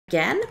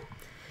again,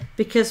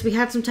 because we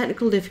had some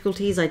technical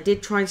difficulties. I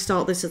did try and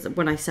start this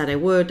when I said I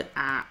would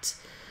at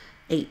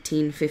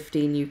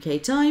 18:15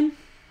 UK time.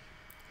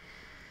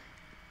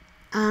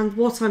 And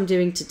what I'm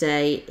doing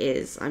today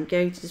is I'm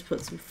going to just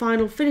put some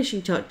final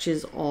finishing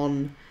touches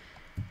on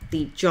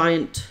the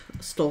giant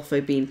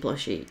Astolfo Bean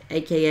plushie,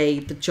 aka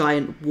the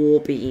giant war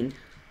bean.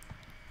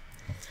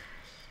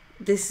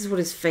 This is what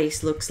his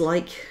face looks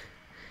like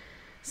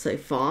so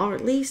far,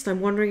 at least. I'm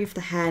wondering if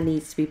the hair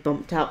needs to be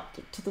bumped out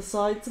to the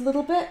sides a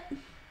little bit.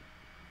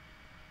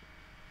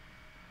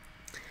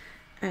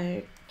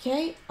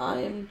 Okay,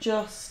 I'm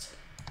just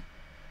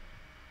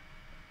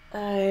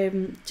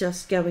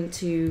going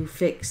to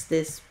fix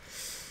this.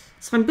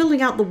 So I'm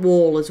building out the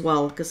wall as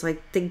well, because I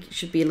think it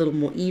should be a little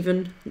more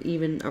even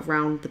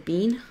around the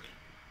bean.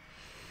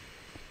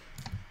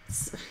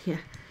 So, yeah.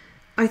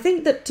 I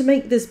think that to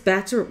make this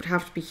better, it would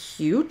have to be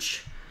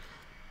huge.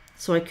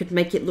 So I could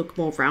make it look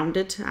more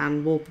rounded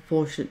and more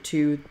proportionate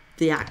to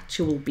the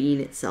actual bean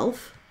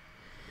itself.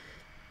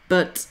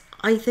 But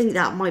I think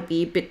that might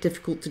be a bit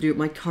difficult to do at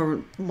my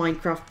current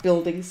Minecraft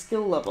building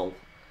skill level.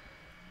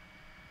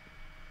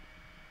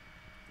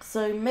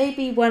 So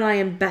maybe when I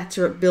am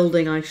better at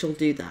building, I shall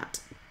do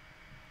that.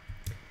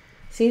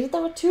 Seems that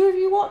there are 2 of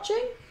you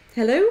watching.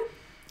 Hello.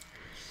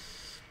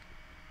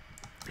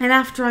 And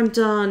after I'm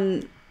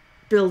done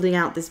building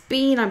out this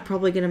bean, I'm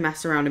probably going to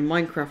mess around in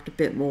Minecraft a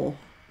bit more.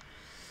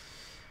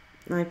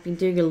 I've been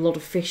doing a lot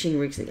of fishing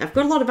recently. I've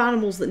got a lot of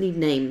animals that need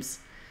names.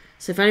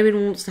 So if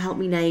anyone wants to help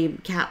me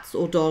name cats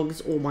or dogs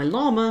or my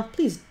llama,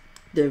 please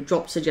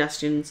drop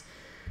suggestions.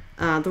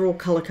 They're all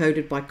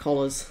colour-coded by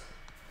collars.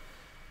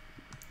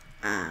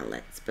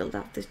 Let's build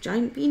out this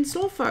giant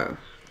beanstalk.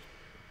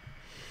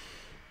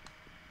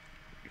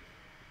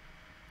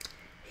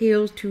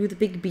 Hail to the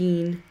big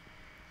bean.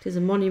 It is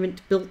a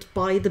monument built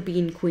by the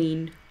bean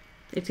queen.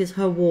 It is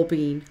her war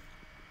bean.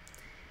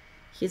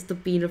 Here's the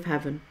bean of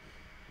heaven.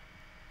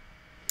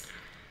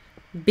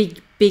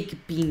 Big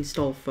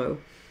beanstalk.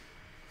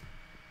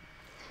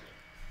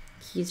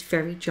 He is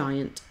very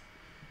giant.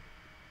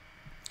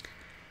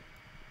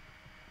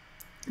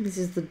 This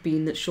is the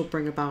bean that shall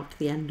bring about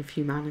the end of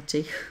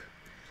humanity.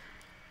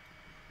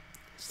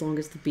 As long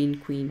as the bean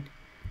queen,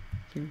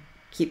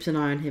 keeps an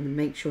eye on him and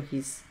makes sure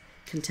he's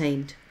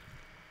contained.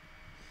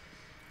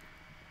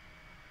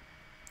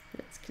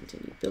 Let's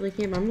continue building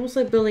him. I'm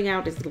also building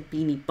out his little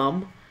beanie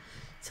bum,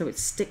 so it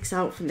sticks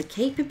out from the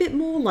cape a bit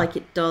more, like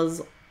it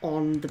does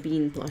on the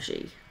bean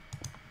plushie.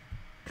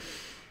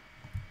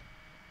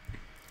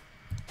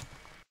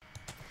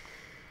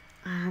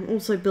 I'm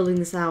also building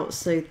this out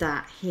so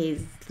that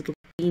his little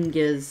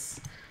fingers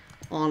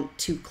aren't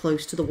too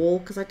close to the wall,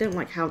 because I don't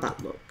like how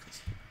that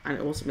looks. And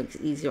it also makes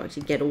it easier to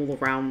actually get all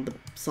around the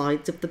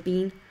sides of the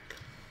bean.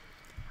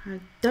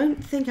 I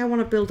don't think I want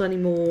to build any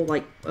more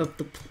of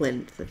the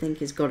plinth. I think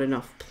he's got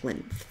enough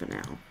plinth for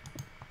now.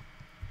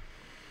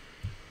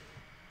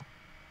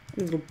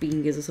 The little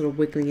bean gears are sort of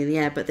wiggling in the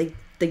air, but they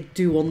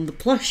do on the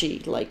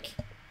plushie. Like,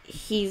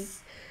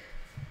 he's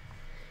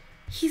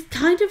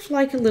kind of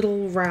like a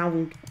little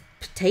round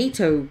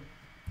potato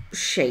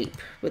shape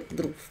with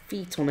little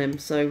feet on him,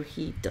 so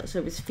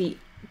his feet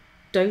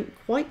don't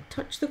quite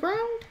touch the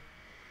ground.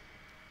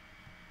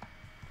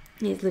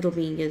 His little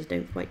bean gears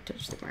don't quite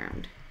touch the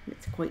ground.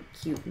 It's quite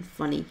cute and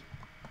funny.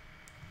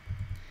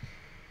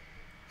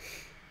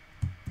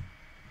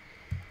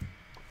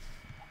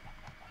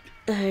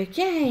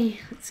 Okay,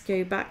 let's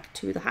go back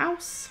to the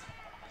house.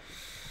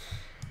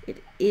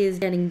 It is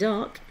getting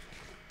dark.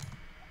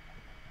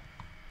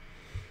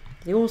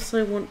 I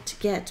also want to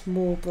get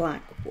more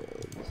black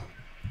wool.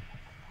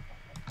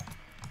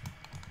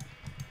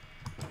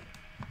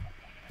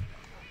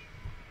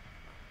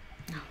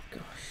 Oh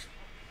gosh.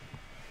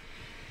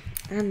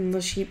 And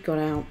the sheep got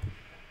out.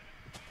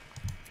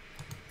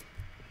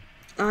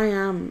 I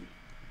am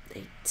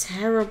a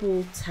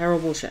terrible,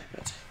 terrible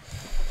shepherd.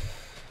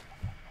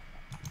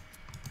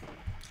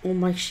 All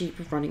my sheep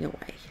are running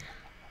away.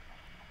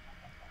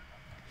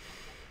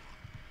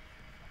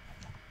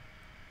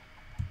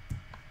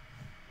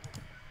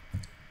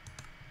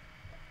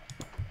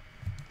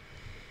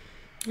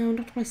 No,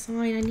 not my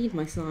sign. I need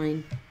my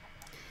sign.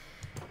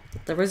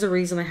 There is a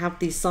reason I have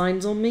these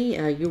signs on me.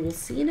 You will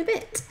see in a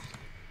bit.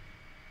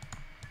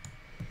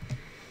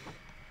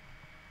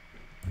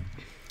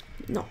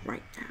 Not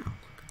right now.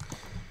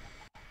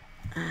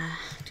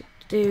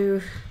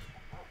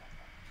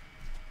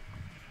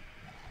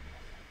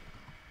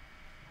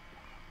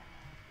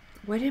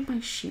 Where did my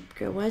sheep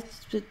go? Where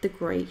did the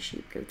grey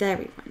sheep go? There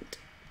he went.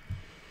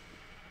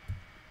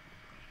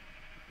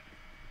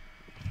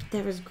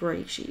 There is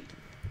grey sheep.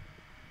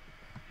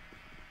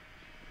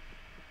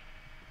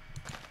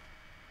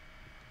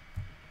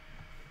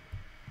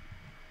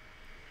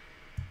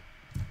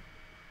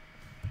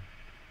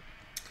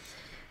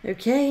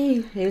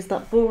 Okay, here's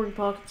that boring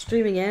part of the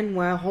stream again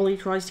where Holly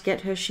tries to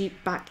get her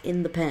sheep back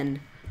in the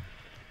pen.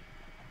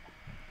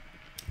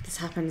 This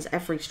happens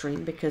every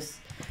stream because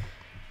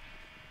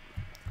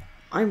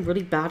I'm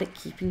really bad at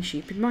keeping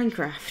sheep in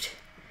Minecraft.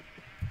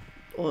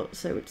 Or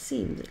so it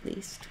seems, at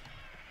least.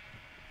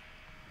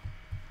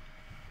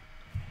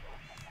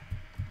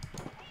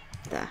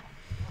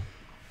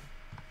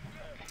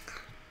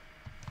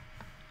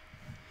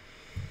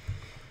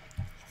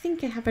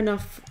 think I have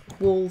enough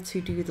wool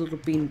to do the little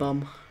bean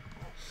bum.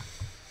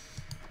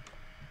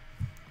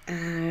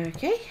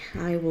 Okay,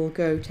 I will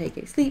go take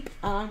a sleep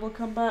and I will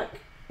come back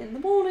in the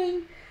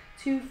morning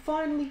to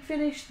finally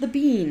finish the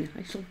bean.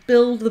 I shall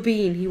build the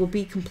bean. He will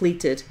be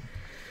completed.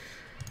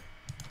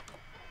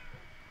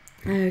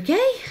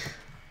 Okay.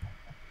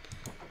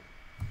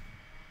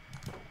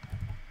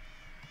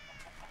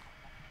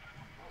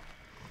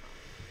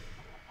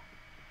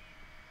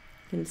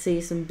 You can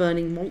see some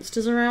burning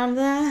monsters around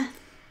there.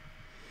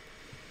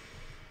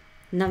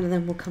 None of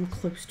them will come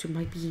close to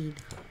my bean.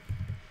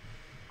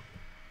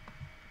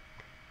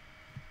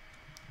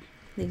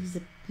 This is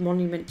a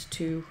monument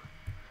to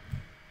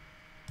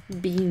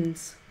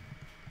beans.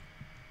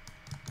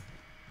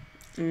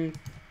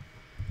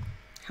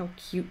 How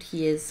cute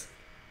he is.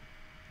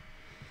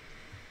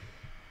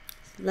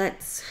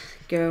 Let's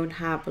go and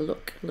have a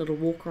look, a little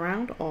walk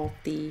around of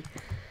the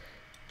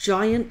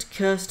giant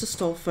cursed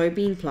Astolfo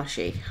Bean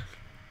plushie.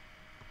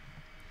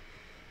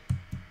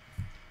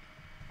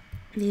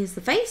 Here's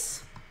the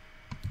face.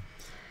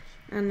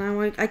 And now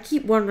I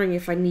keep wondering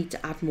if I need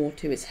to add more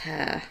to his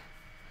hair.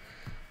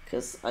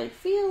 Because I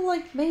feel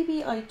like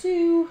maybe I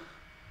do,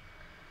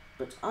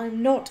 but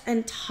I'm not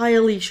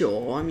entirely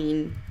sure. I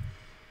mean,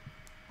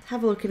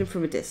 have a look at him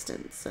from a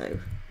distance, so.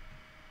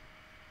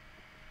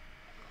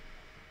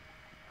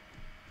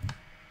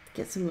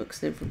 Get some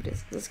looks at him from a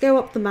distance. Let's go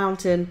up the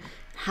mountain,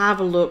 have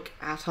a look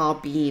at our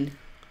bean.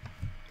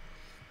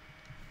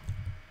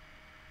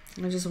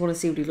 I just want to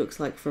see what he looks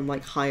like from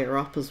like higher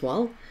up as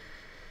well.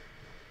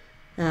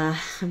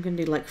 I'm going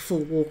to do like full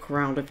walk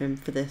around of him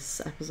for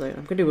this episode.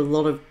 I'm going to do a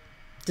lot of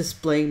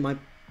displaying my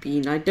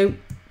bean. I don't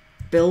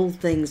build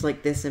things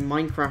like this in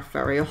Minecraft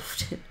very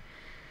often.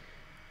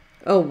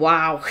 Oh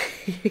wow,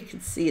 you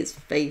can see his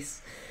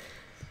face.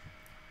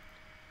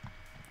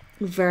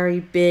 Very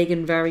big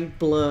and very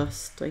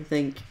blessed, I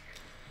think.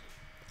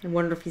 I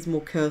wonder if he's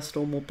more cursed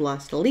or more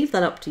blessed. I'll leave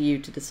that up to you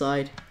to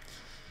decide.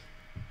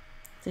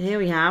 So here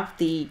we have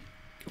the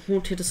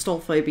haunted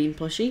Astolfo Bean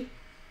plushie.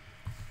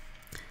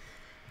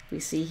 We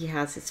see he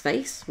has his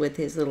face with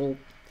his little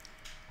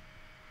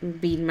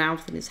bean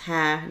mouth and his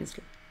hair and his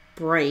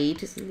braid,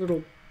 his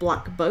little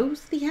black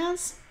bows that he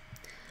has.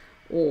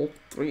 All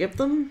three of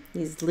them.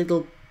 His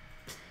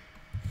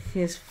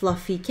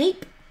fluffy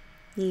cape.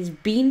 His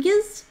bean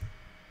gears.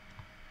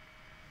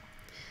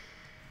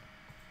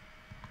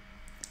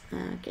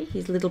 Okay,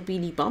 his little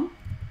beanie bum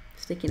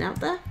sticking out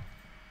there.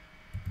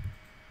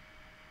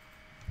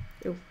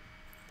 Oh.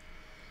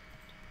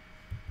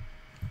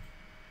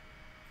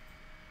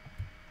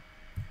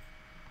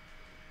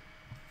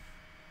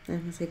 I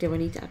was gonna say, do I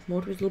need to add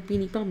more to his little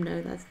beanie bum?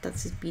 No,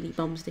 that's his beanie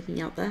bum sticking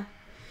out there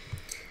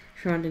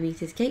from underneath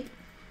his cape.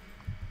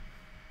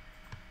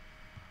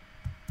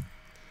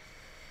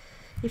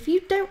 If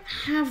you don't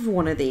have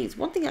one of these,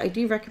 one thing that I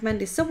do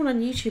recommend is someone on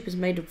YouTube has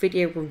made a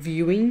video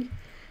reviewing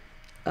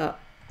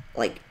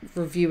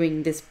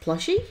reviewing this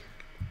plushie.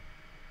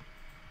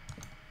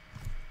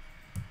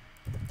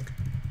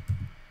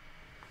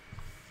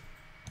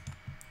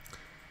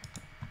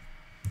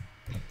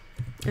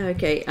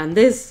 Okay, and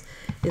this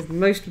is the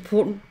most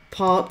important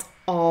part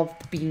of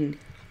the bean.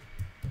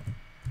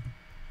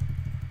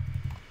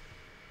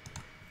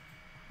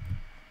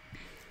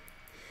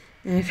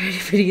 And if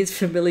anybody is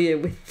familiar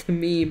with the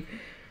meme,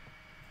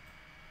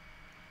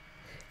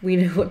 we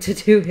know what to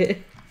do here.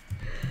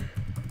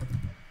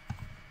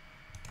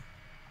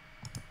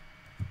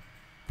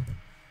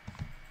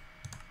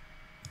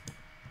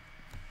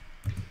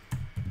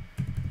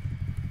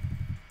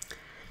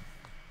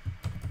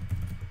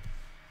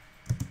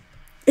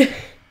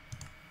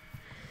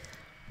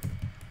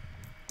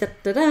 Da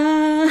da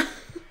da!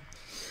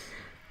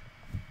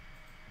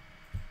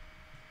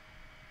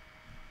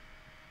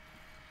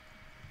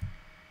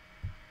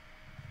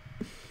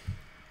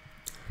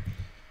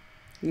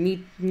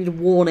 Need a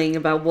warning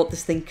about what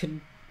this thing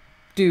could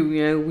do,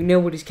 you know, we know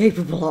what he's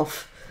capable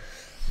of.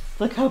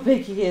 Look how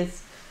big he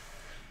is.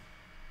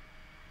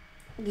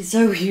 He's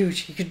so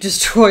huge, he could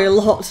destroy a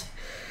lot.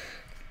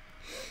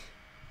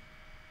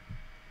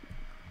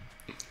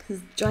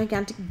 This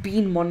gigantic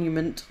bean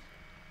monument.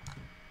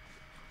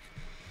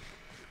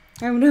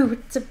 Oh no,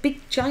 it's a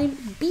big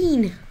giant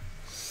bean.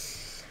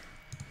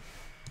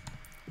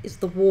 It's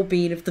the war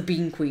bean of the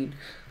Bean Queen.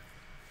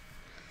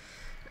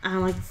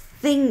 And I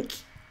think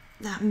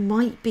that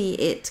might be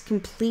it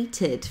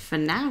completed for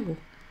now.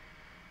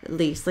 At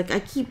least. Like, I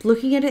keep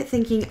looking at it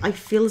thinking I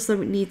feel as though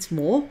it needs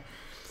more.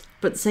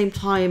 But at the same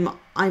time,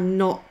 I'm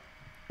not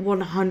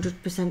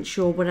 100%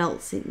 sure what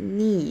else it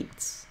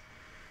needs.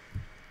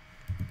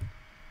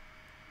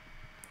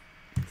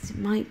 It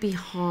might be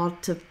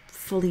hard to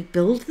fully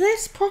build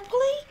this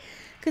properly,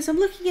 because I'm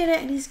looking at it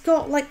and he's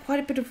got like quite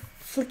a bit of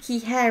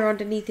flicky hair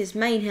underneath his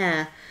main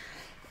hair.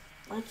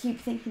 I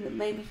keep thinking that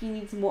maybe he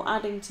needs more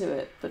adding to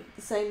it, but at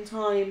the same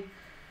time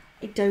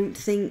I don't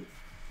think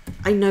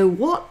I know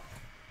what.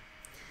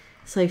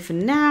 So for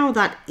now,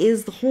 that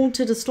is the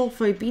haunted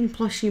Astolfo Bean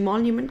plushie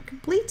monument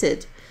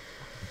completed.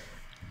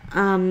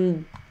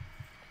 And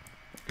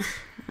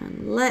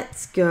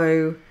let's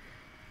go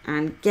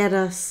and get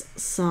us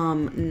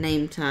some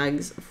name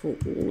tags for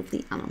all of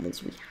the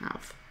animals we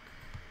have.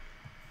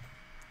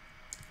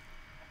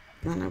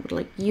 And I would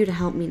like you to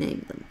help me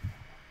name them.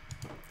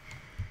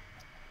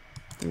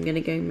 I'm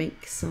gonna go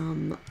make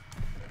some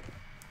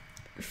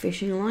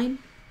fishing line,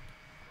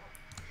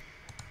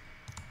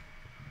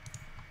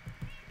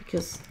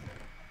 because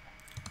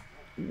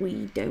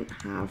we don't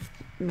have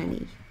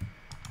many.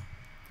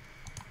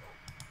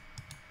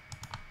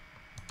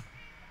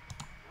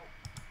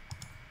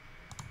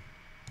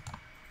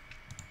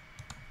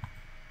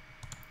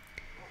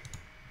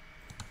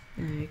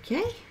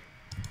 Okay.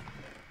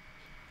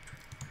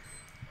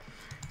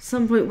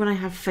 Some point when I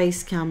have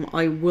face cam,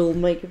 I will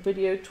make a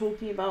video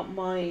talking about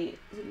my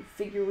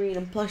figurine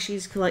and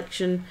plushies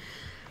collection,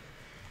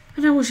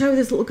 and I will show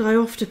this little guy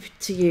off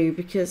to you,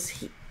 because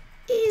he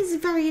is a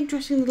very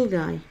interesting little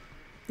guy.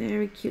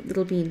 Very cute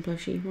little bean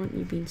plushie, aren't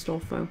you, Bean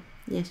Astolfo?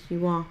 Yes,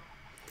 you are.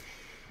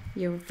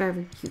 You're a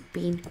very cute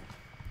bean.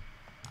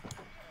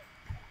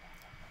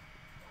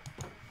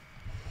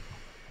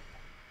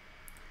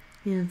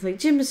 Yeah, it's like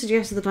Jim has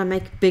suggested that I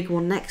make a big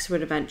one next to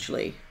it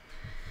eventually.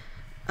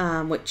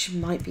 Which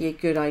might be a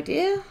good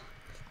idea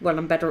when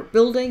I'm better at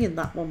building, and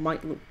that one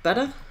might look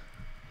better.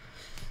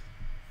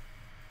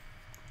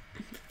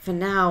 For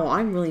now,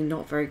 I'm really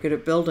not very good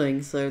at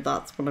building, so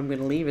that's what I'm going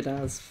to leave it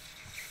as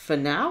for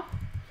now.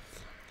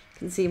 You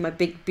can see my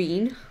big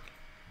bean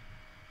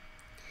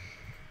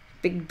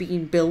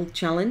build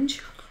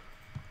challenge.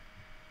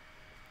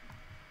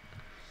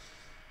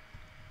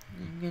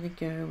 I'm going to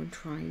go and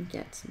try and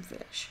get some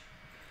fish.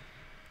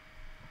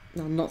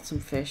 No, not some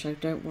fish. I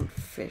don't want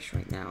fish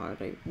right now. What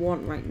I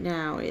want right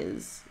now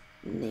is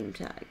name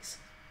tags.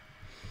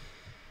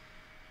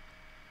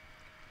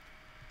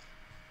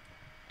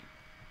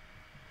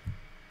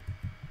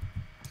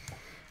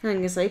 I'm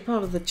going to say,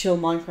 part of the chill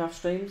Minecraft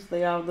streams,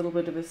 they are a little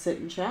bit of a sit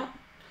and chat.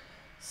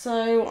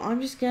 So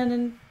I'm just going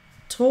to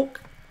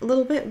talk a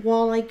little bit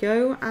while I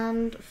go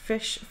and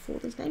fish for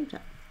these name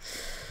tags.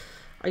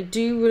 I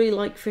do really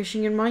like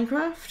fishing in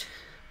Minecraft.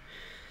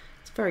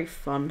 It's very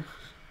fun.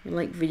 I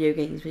like video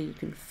games where you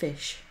can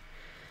fish.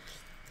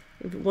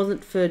 If it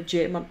wasn't for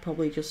Jim, I'd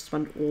probably just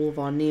spend all of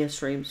our near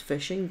streams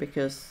fishing,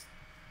 because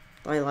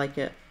I like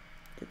it.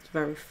 It's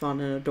very fun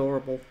and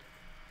adorable.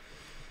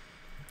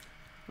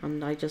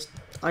 And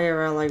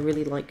IRL, I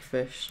really like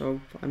fish, so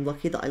I'm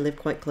lucky that I live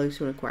quite close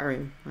to an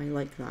aquarium. I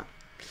like that.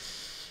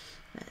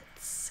 Let's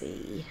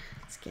see.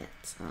 Let's get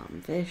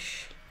some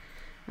fish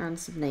and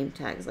some name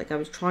tags. Like, I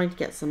was trying to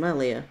get some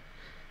earlier,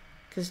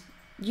 because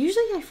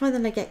usually I find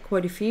that I get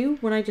quite a few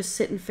when I just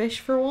sit and fish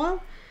for a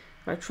while.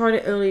 I tried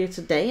it earlier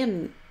today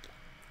and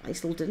I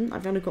still didn't.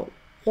 I've only got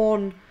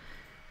one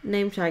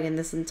name tag in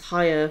this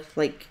entire,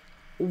 like,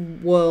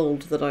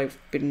 world that I've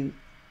been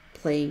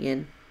playing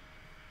in.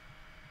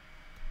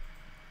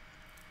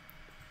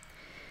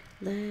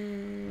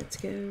 Let's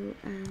go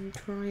and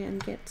try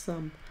and get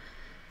some.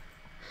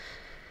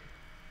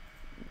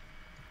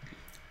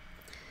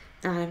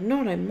 And if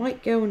not, I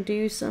might go and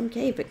do some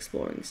cave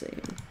exploring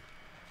soon.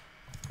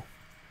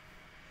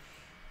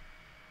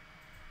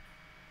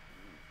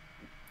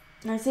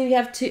 I see we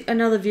have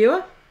another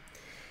viewer.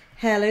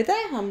 Hello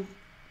there. I'm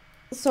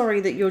sorry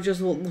that you're just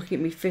looking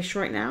at me fish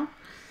right now.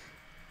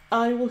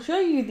 I will show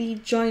you the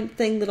giant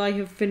thing that I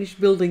have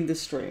finished building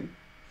this stream.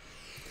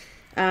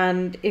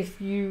 And if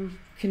you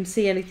can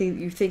see anything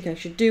that you think I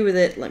should do with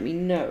it, let me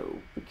know,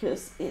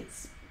 because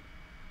it's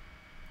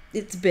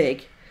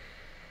big.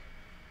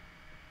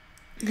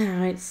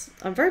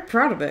 I'm very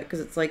proud of it, because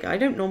it's like, I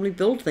don't normally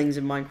build things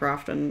in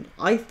Minecraft, and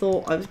I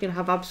thought I was going to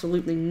have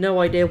absolutely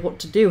no idea what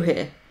to do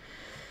here.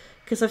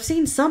 Because I've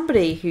seen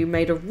somebody who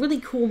made a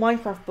really cool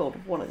Minecraft build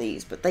of one of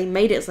these, but they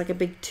made it as like a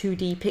big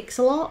 2D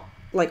pixel art,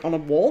 like on a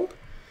wall.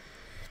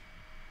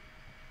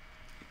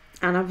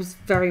 And I was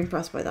very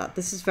impressed by that.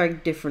 This is very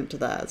different to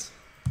theirs.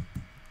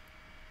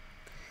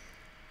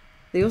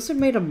 They also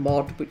made a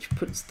mod which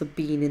puts the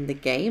bean in the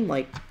game,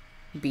 like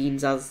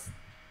beans as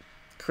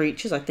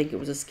creatures. I think it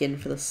was a skin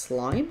for the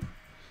slime.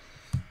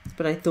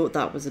 But I thought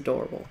that was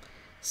adorable.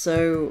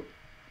 So,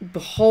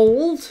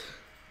 behold,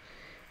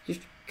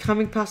 just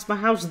coming past my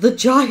house, the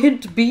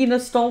giant Bean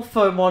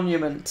Astolfo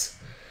monument.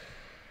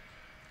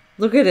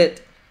 Look at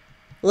it.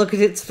 Look at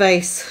its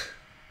face.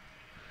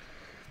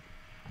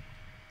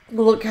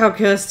 Look how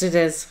cursed it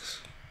is.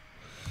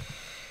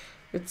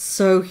 It's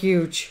so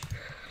huge.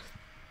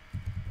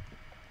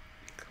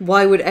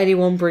 Why would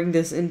anyone bring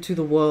this into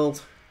the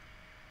world?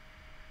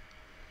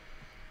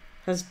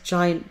 It has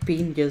giant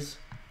bean ears.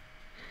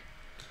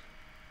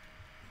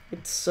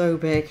 It's so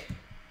big.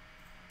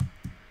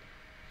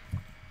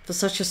 For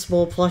such a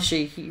small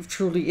plushie, he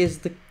truly is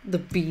the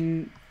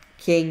bean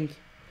king.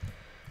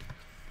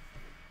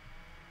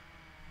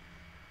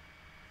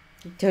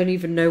 I don't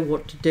even know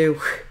what to do.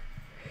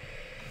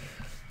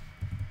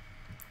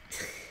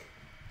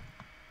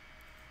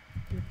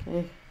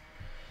 Okay.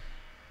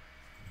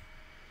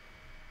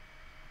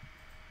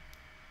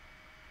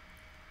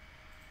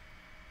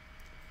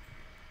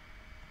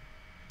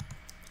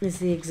 Is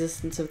the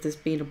existence of this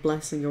being a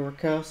blessing or a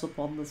curse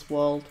upon this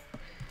world?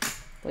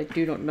 I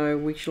do not know.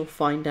 We shall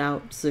find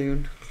out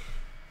soon.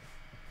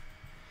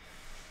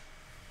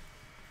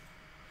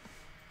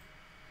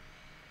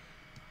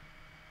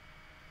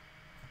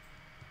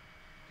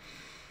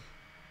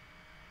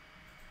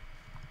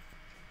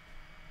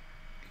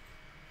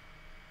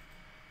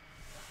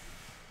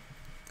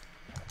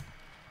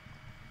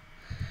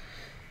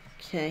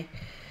 Okay.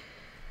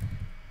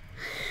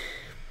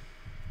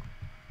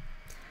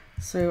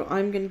 So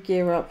I'm going to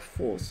gear up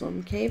for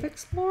some cave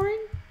exploring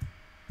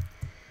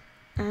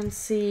and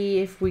see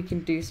if we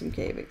can do some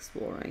cave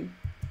exploring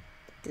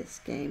this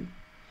game,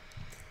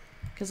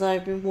 because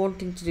I've been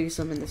wanting to do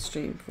some in the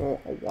stream for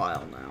a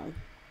while now.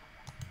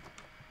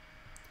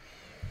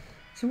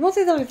 So one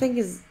thing that I think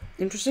is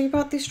interesting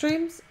about these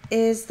streams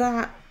is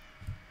that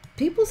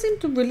people seem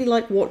to really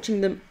like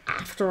watching them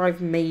after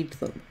I've made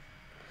them.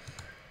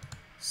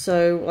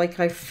 So like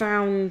I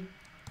found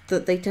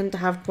that they tend to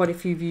have quite a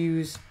few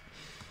views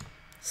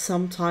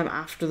sometime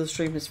after the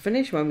stream has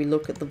finished when we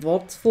look at the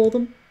VODs for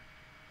them.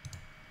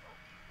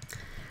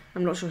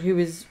 I'm not sure who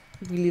is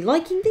really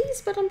liking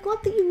these, but I'm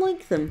glad that you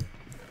like them.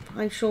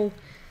 I shall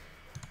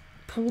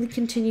probably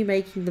continue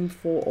making them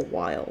for a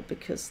while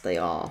because they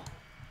are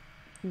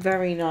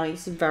very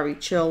nice and very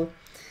chill.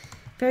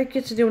 Very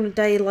good to do on a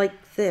day like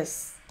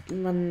this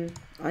when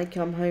I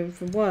come home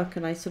from work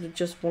and I sort of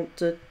just want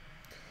to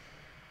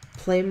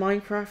play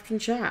Minecraft and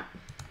chat.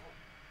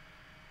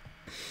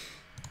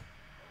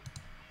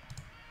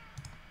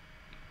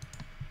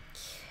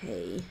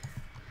 Okay.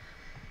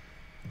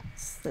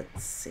 So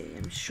let's see,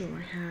 I'm sure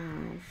I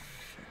have.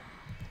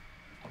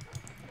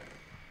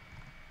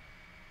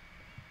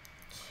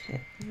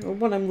 Okay, well,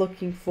 what I'm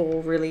looking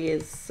for really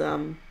is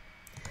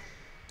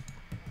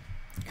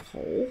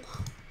coal.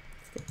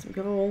 Let's get some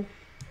coal.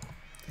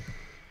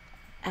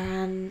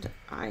 And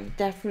I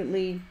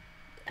definitely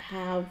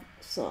have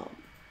some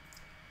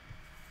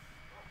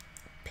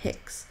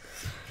picks.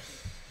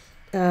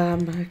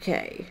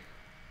 Okay.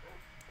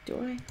 Do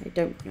I? I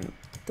don't know.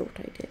 I thought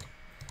I did.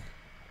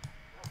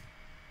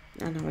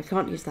 Oh no, I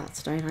can't use that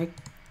stone. I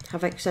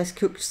have excess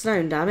cooked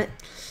stone, damn it.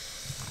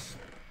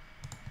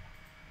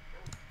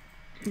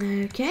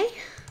 Okay.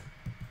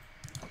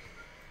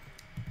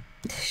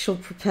 I shall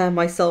prepare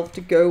myself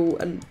to go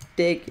and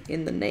dig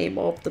in the name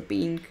of the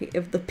Bean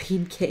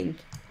King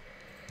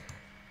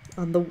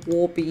and the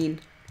war bean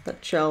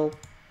that shall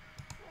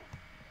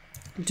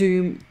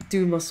doom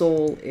us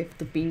all if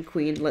the Bean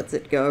Queen lets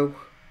it go.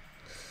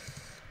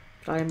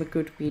 But I am a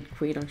good Bean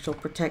Queen. I shall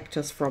protect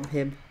us from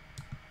him.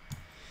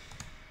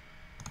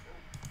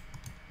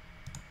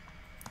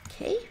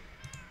 Okay.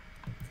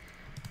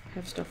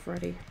 Have stuff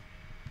ready.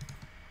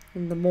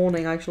 In the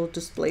morning I shall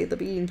display the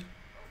bean.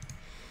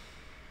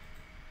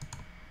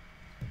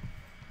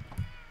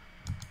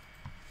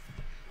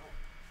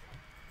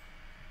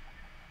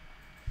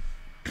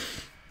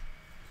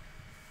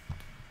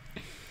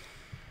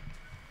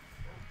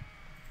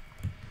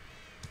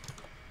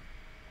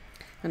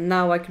 And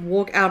now I can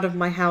walk out of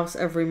my house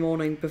every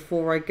morning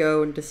before I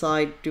go and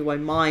decide, do I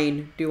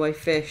mine, do I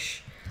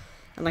fish?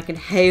 And I can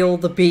hail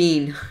the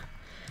bean.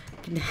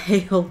 I can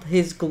hail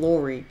his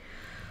glory.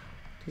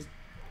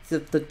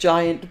 The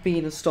giant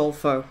bean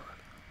Astolfo.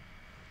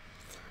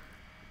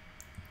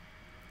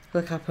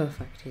 Look how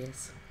perfect he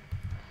is.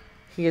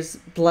 He is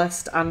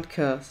blessed and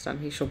cursed,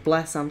 and he shall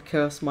bless and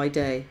curse my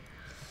day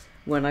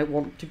when I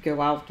want to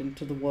go out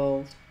into the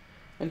world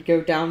and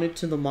go down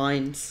into the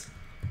mines.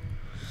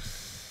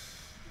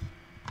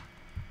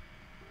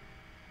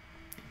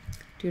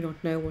 Do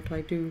not know what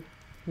I do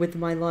with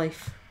my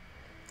life.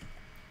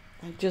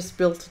 I just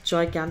built a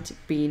gigantic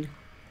bean.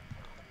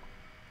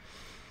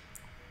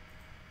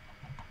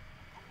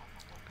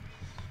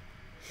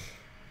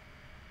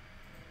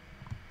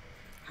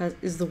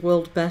 Is the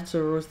world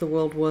better or is the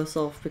world worse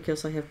off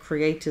because I have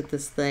created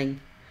this thing?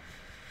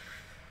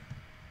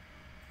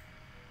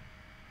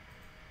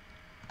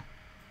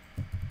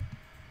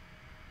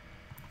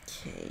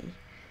 Okay.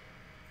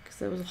 Because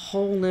there was a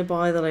hole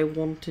nearby that I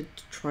wanted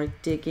to try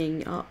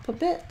digging up a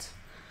bit.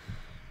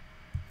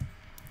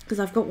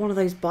 Because I've got one of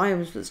those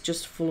biomes that's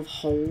just full of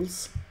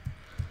holes.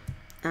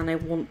 And I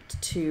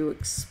want to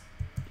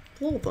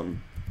explore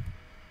them.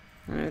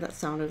 I know that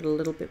sounded a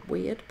little bit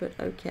weird, but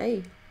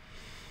okay.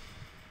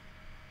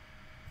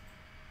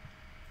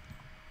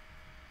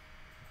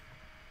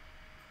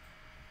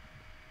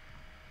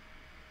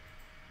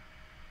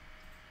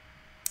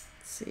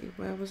 See,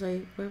 where was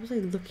I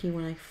looking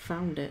when I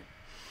found it?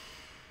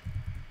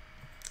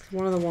 It's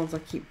one of the ones I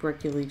keep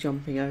regularly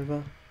jumping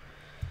over.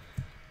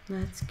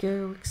 Let's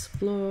go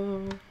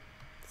explore.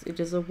 It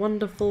is a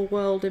wonderful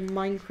world in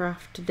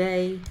Minecraft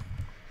today.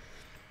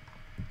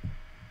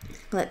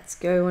 Let's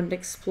go and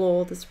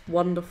explore this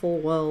wonderful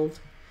world.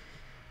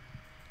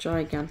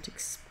 Gigantic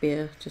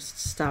spear just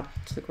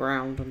stabbed to the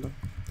ground, and the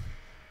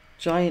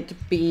giant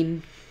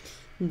bean,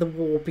 the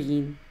war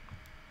bean,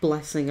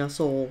 blessing us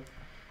all.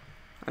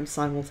 And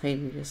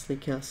simultaneously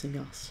cursing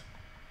us.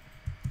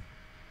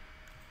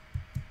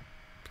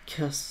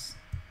 Because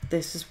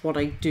this is what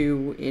I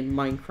do in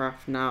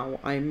Minecraft now.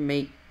 I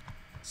make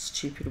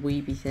stupid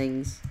weeby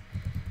things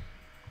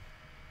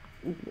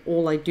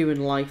all I do in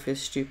life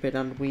is stupid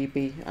and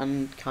weeby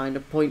and kind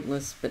of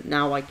pointless, but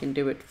now I can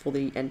do it for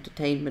the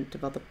entertainment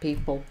of other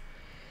people.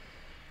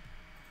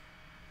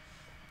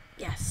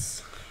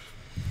 Yes.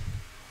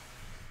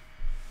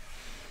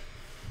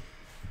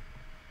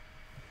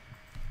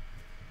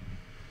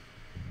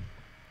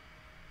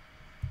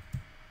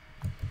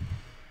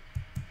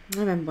 I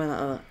remember where that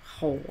other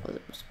hole was.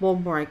 It was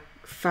one where I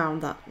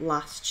found that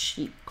last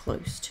sheep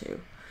close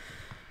to.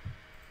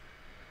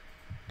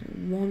 I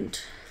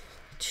want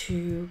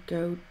to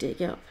go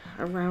dig up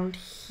around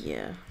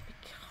here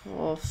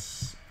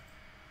because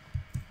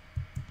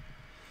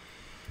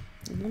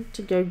I want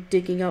to go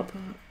digging up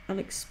and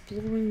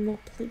exploring more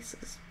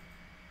places.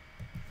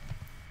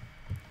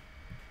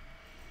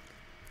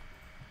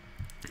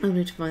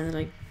 Only to find that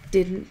I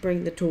didn't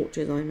bring the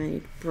torches I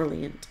made.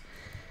 Brilliant.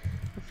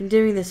 I've been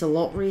doing this a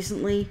lot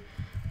recently.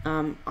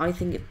 I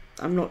think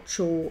I'm not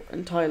sure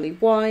entirely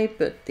why,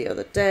 but the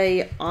other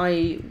day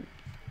I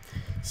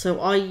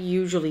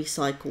usually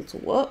cycle to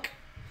work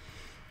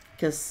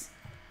because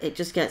it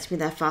just gets me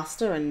there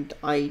faster and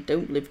I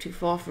don't live too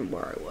far from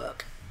where I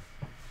work.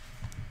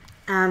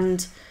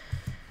 And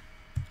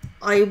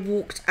I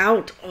walked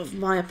out of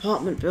my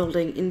apartment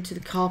building into the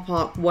car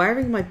park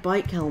wearing my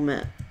bike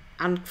helmet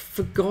and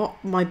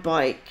forgot my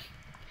bike.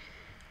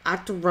 I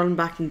had to run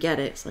back and get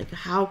it. It's like,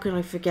 how can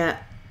I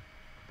forget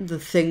the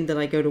thing that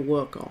I go to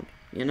work on,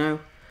 you know?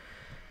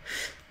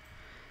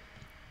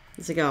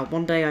 It's like, oh,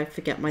 one day I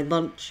forget my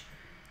lunch,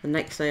 the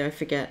next day I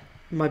forget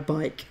my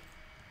bike.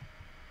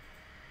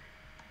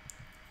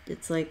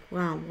 It's like,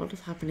 wow, what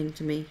is happening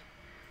to me?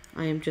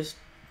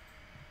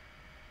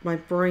 My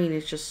brain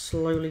is just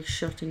slowly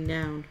shutting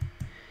down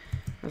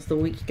as the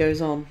week goes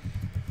on.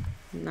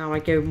 Now I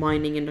go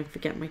mining and I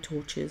forget my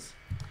torches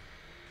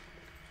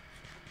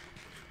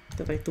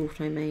that I thought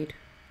I made.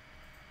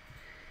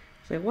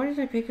 So why did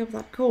I pick up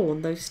that coal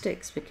and those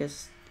sticks?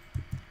 Because,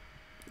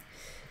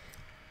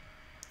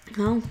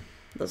 well,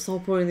 that's the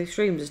whole point of these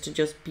streams, is to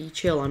just be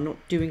chill. I'm not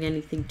doing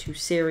anything too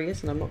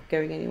serious and I'm not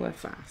going anywhere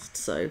fast.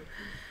 So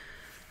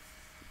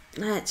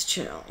let's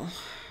chill.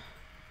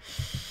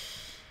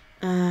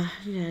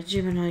 Yeah,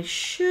 Jim and I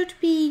should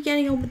be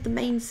getting on with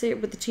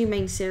the two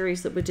main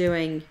series that we're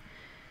doing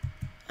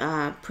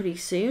pretty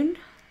soon.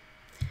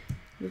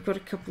 We've got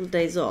a couple of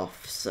days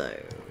off,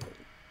 so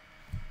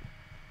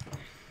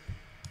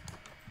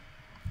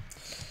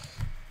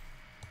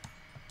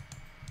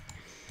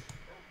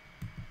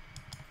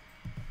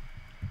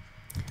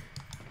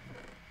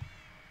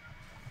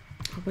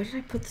where did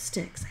I put the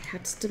sticks?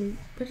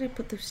 Where did I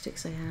put those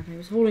sticks I had? I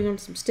was holding on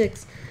to some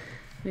sticks.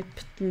 I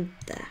put them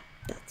there.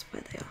 That's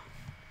where they are.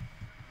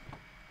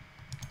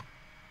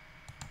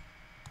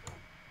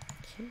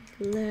 Okay,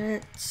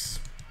 let's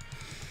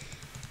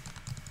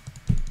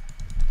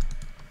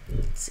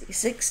see.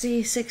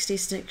 60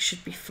 sticks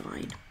should be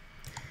fine.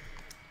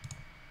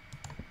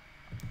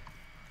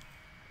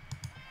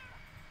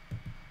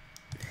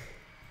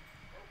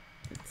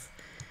 Let's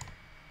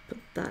put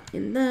that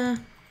in there.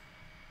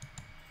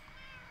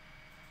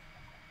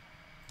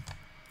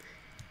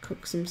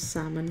 Cook some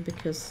salmon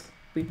because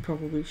we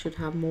probably should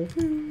have more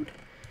food.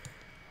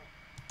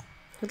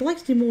 I'd like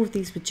to do more of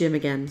these with Jim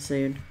again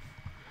soon.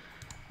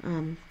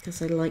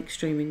 Because I like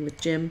streaming with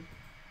Jim.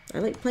 I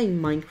like playing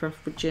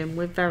Minecraft with Jim.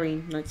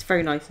 It's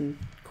very nice and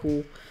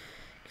cool.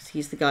 Because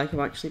he's the guy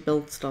who actually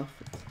builds stuff.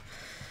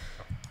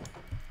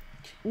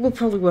 We'll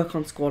probably work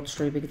on squad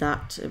streaming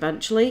that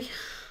eventually.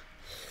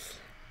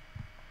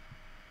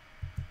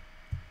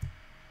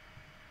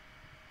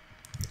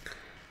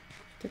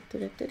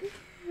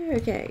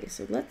 Okay,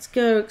 so let's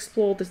go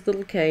explore this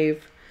little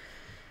cave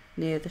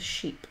near the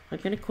sheep. I'm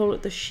going to call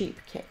it the sheep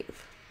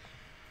cave.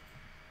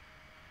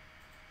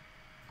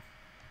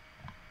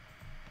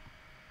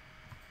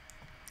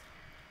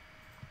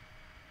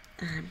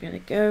 And I'm going to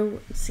go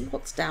and see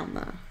what's down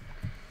there.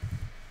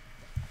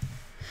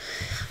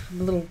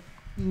 I'm a little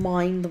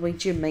mine the way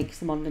Jim makes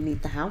them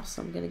underneath the house.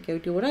 I'm going to go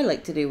do what I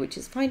like to do, which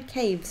is find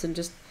caves and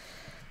just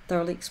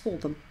thoroughly explore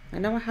them. I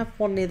know I have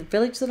one near the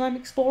village that I'm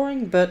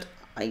exploring, but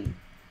I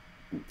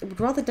would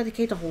rather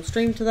dedicate a whole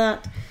stream to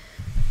that.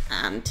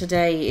 And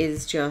today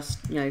is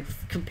just, you know,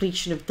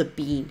 completion of the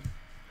bean.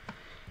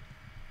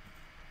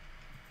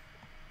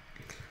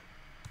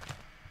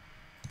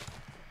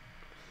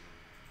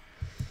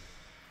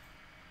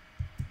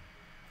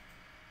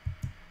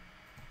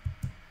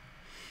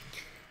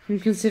 I'm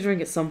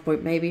considering at some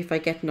point, maybe if I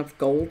get enough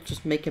gold,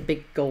 just make a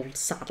big gold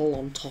saddle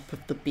on top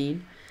of the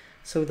bean.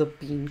 So the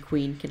bean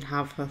queen can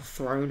have her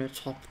throne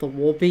atop the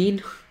war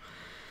bean.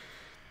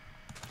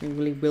 It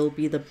really will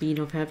be the bean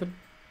of heaven.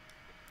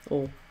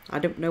 Or, I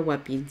don't know where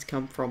beans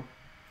come from.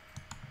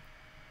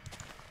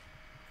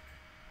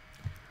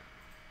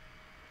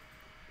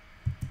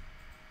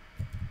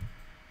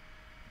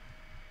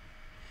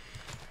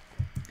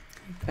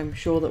 I'm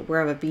sure that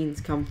wherever beans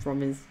come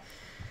from is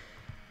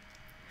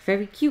a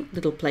very cute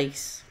little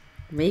place.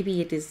 Maybe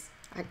it is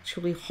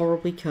actually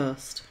horribly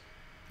cursed.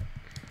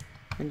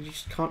 And you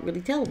just can't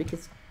really tell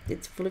because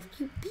it's full of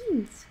cute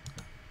beans.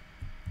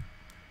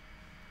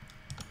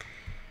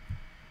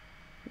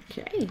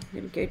 Okay, I'm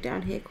going to go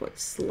down here quite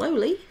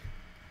slowly.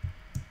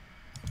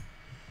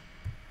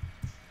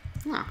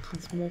 Ah,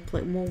 there's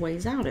more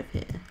ways out of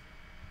here.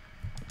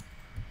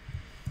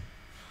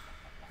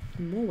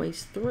 More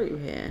ways through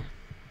here.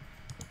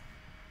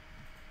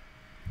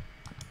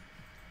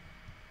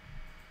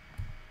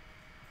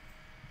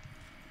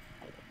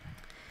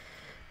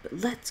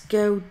 But let's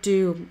go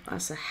do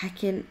us a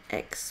heckin'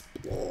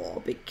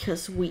 explore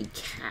because we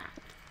can.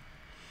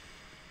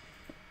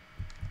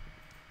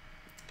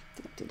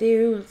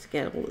 Let's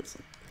get all this.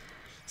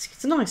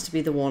 It's nice to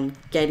be the one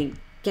getting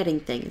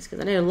things,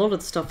 because I know a lot of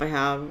the stuff I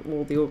have,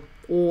 all the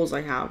ores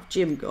I have,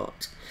 Jim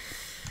got.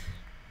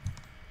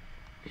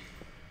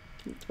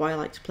 That's why I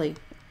like to play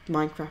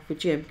Minecraft with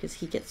Jim, because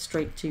he gets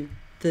straight to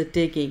the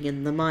digging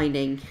and the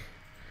mining.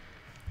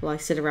 While I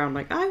sit around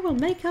like, I will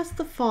make us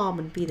the farm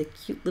and be the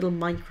cute little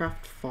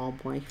Minecraft farm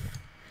wife.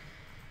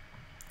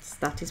 So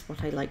that is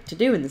what I like to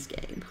do in this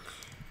game.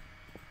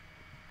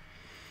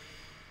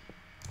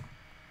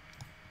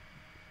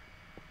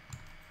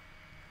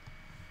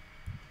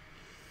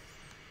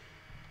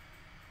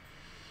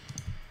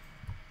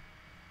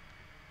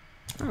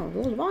 Oh,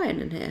 there's a lot of iron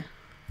in here.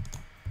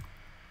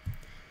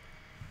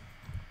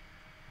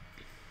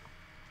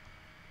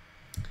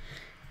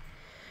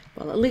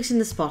 Well, at least in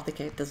this part of the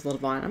cave there's a lot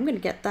of iron. I'm going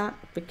to get that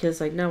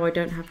because I know I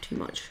don't have too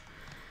much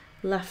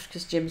left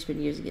because Jim's been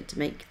using it to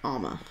make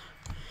armor.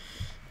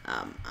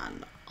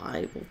 And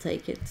I will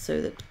take it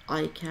so that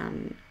I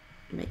can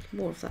make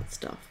more of that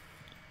stuff.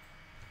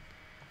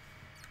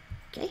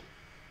 Okay.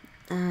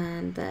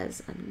 And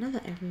there's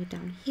another area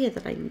down here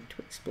that I need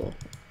to explore.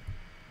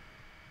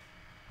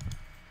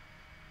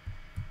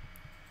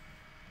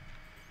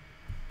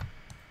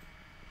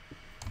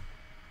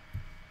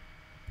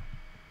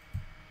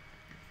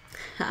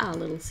 Ah, a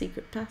little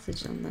secret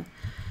passage on there.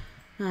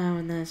 Oh,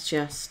 and there's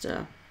just,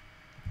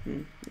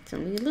 it's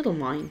only a little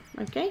mine,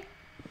 okay?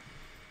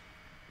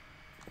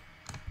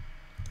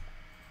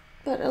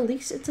 But at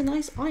least it's a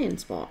nice iron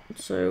spot,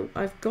 so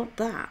I've got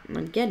that, and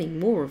I'm getting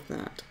more of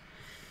that.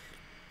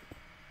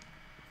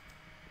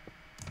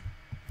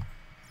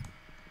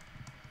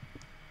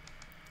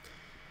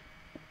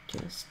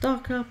 Just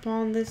stock up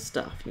on this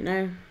stuff, you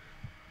know?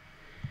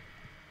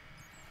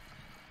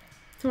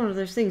 It's one of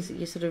those things that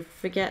you sort of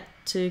forget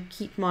to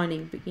keep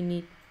mining,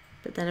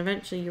 but then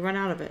eventually you run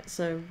out of it,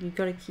 so you've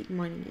got to keep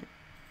mining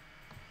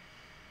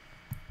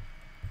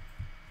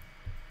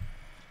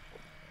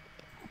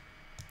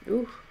it.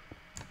 Ooh.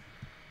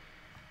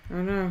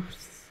 Oh no.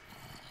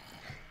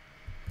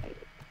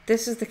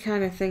 This is the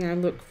kind of thing I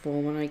look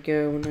for when I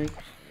go and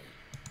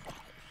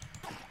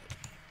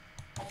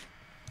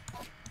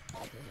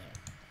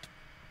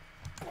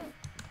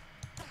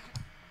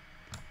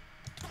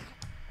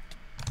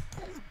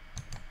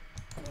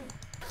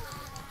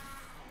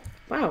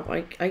wow,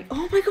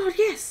 oh my god,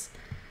 yes!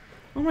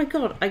 Oh my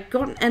god, I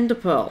got an ender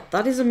pearl.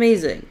 That is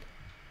amazing.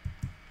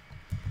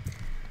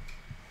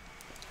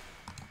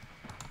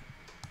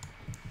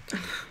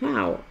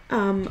 Wow,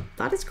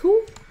 that is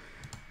cool.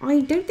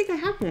 I don't think I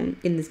have one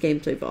in this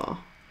game so far.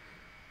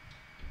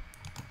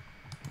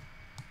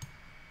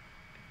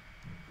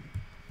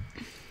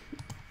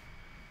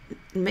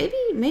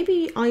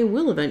 Maybe I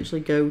will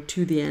eventually go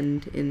to the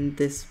end in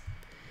this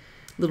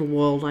little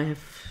world I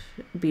have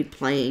been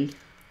playing.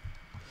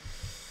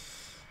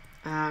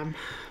 I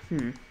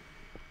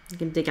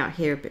can dig out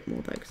here a bit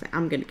more though, because I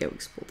am going to go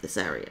explore this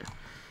area.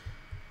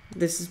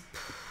 This is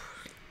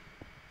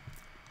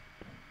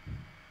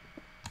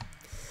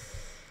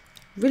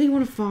really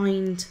want to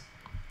find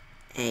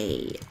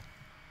a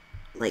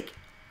like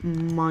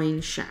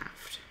mine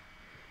shaft,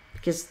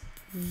 because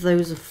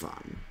those are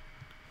fun.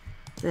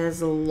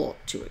 There's a lot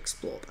to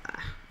explore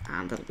there,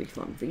 and that'll be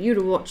fun for you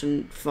to watch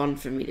and fun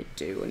for me to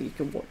do, and you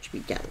can watch me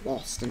get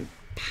lost and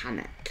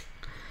panic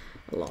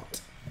a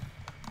lot.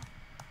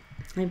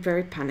 I'm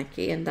very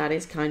panicky, and that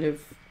is kind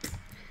of... I'm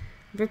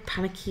very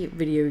panicky at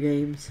video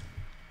games.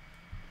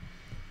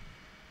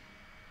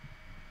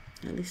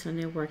 At least I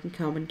know where I can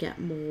come and get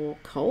more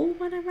coal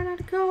when I run out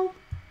of coal.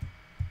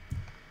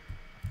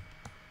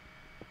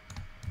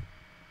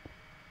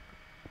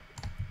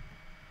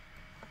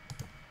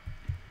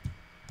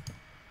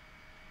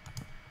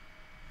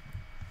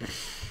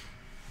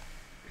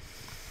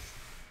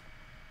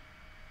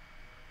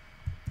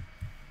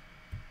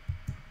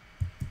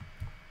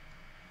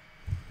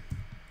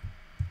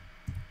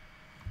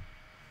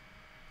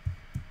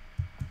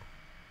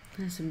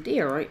 There's some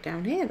deer right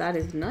down here. That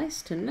is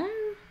nice to know.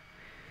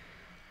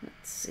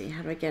 Let's see.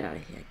 How do I get out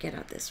of here? Get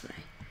out this way.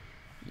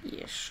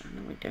 Yes, I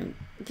know I don't.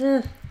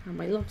 Ugh, am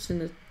I lost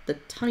in the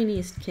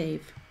tiniest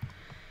cave?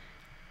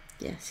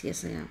 Yes,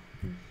 yes I am.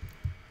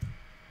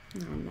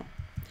 No, I'm not.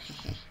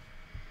 Hehe.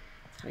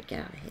 How do I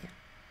get out of here?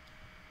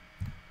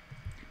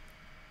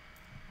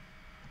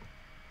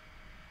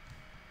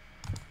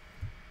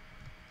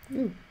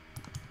 Ooh,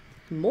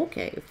 more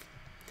cave.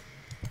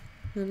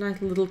 A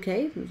nice little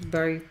cave. It's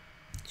very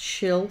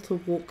chill to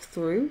walk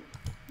through.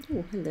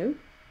 Oh, hello.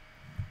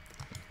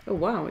 Oh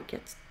wow, it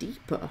gets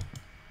deeper.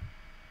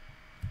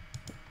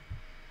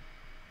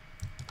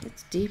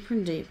 It's deeper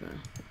and deeper.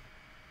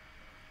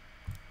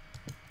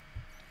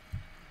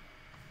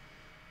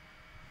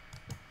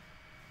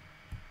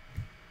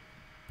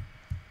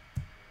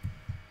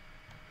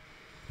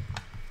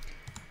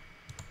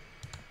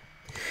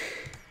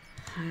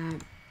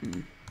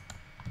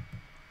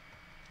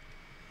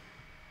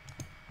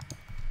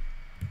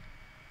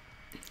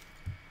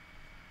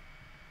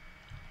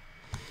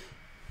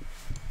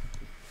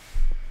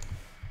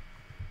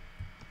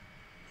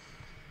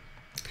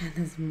 And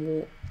there's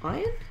more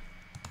iron.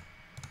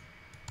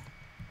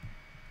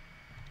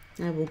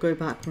 I will go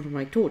back when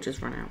my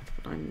torches run out,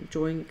 but I'm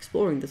enjoying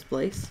exploring this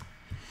place.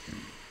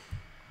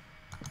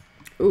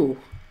 Ooh.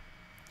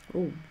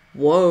 Oh,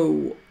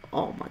 whoa.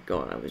 Oh my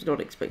god, I was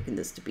not expecting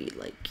this to be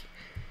like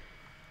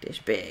this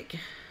big.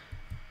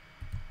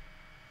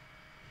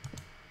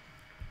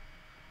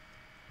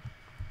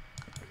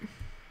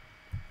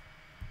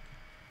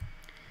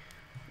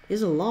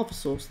 There's a lava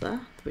source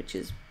there, which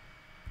is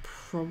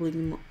probably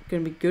going to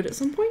be good at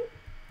some point.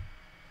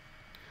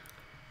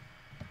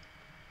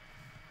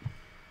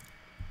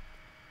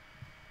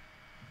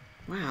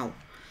 Wow.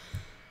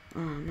 Oh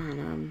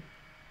man,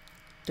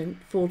 don't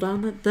fall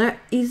down there. There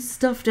is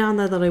stuff down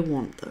there that I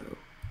want though.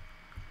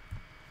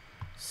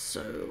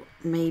 So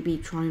maybe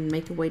try and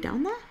make a way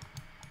down there?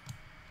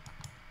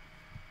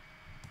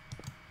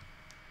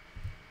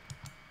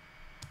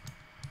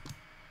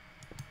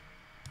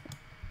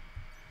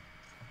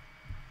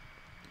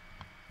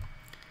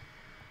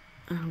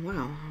 Oh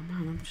wow, oh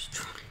man, I'm just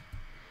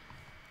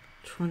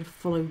trying to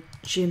follow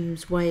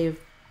Jim's way of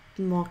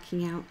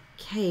marking out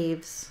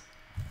caves.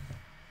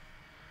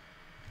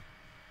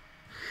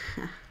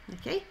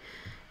 Okay, you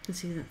can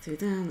see that through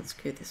there. Let's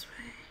go this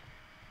way.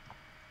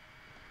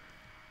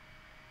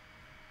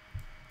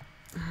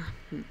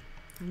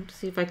 I want to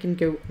see if I can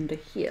go under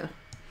here.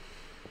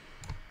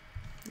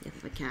 Yes,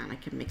 I can. I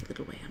can make a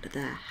little way under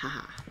there.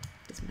 Haha,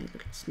 there's my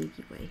little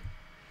sneaky way.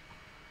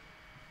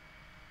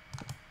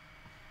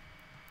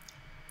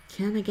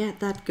 Can I get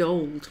that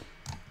gold?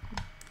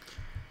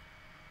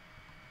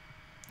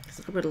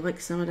 Because I would like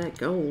some of that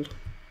gold.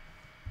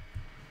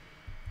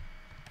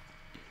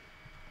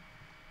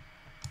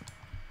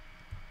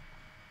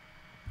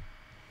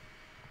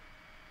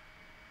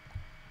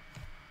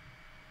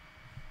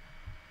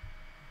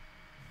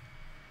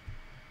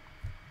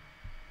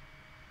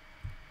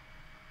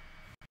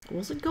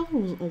 Was it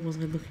gold or was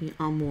I looking at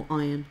more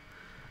iron?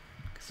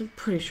 Because I'm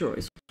pretty sure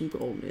it's some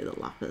gold near the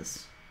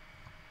lapis.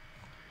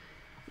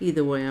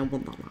 Either way, I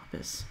want that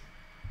lapis.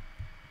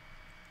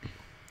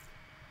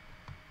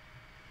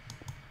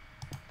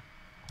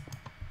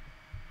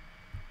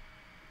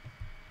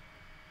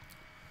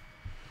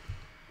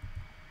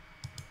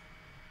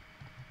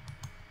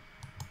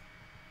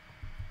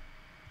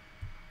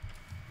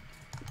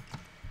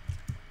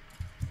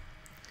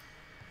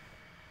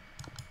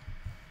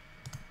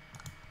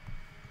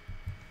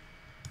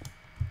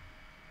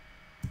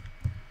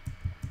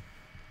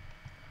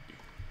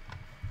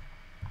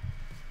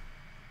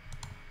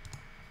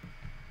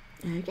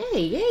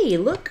 Okay, yay,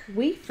 look,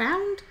 we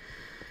found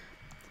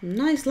some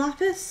nice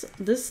lapis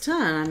this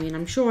turn. I mean,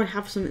 I'm sure I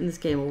have some in this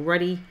game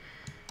already.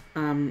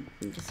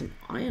 Get some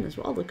iron as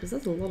well, because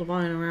there's a lot of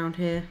iron around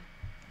here.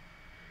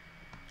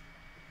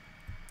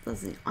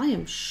 I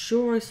am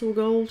sure I saw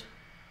gold.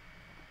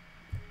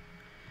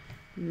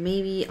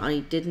 Maybe I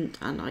didn't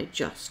and I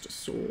just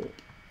saw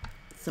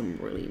some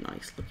really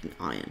nice looking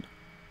iron.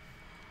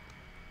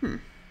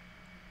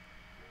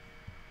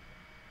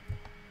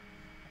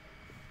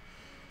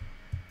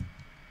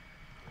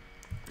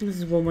 This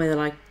is one way that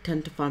I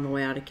tend to find my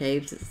way out of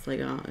caves. It's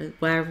like,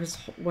 whereas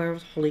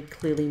Holly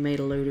clearly made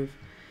a load of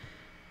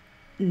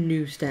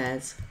new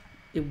stairs,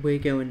 we're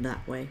going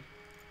that way.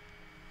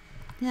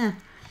 Yeah.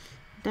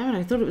 Damn it,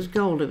 I thought it was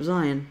gold, it was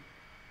iron.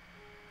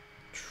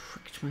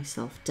 Tricked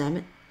myself, damn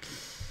it.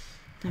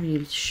 Damn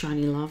you,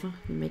 shiny lava.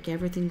 You make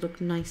everything look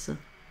nicer.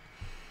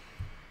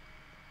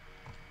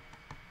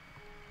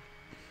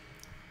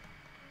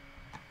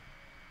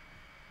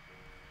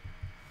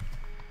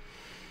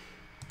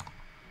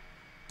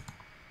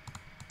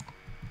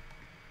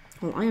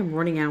 Well, I am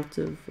running out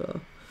of,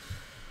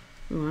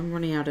 I'm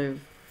running out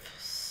of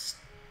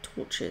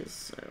torches,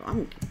 so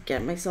I'm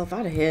getting myself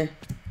out of here.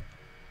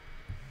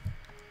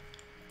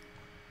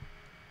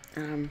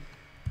 Oh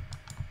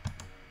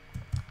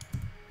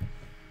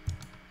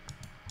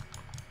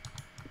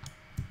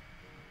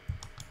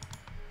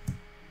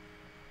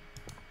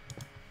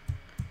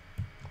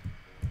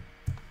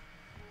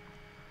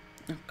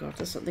god,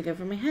 there's something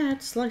over my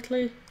head,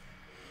 slightly.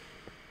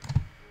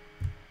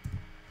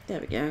 There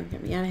we go,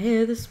 get me out of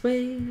here this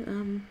way.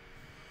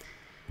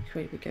 Which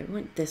way did we go? We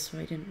went this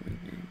way, didn't we?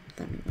 No,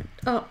 then we went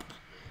up.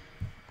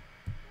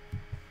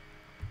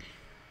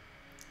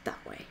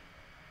 That way.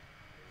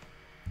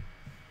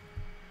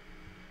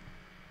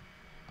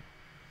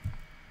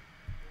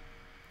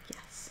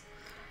 Yes.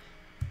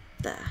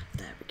 There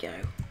we go.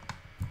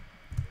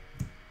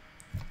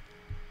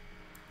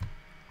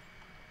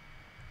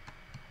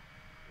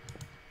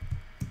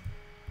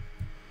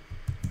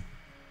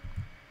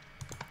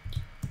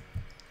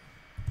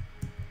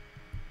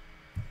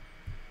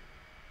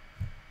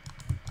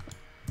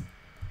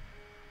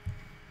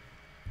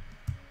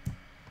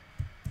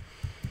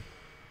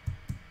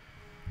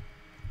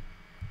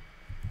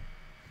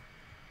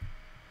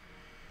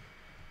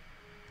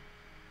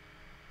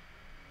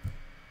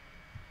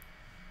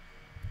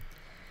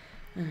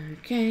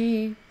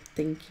 Okay,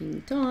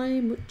 thinking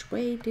time. Which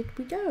way did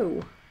we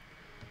go?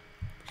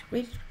 Which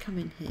way did we come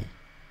in here?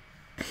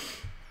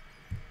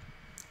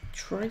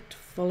 Try to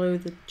follow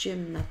the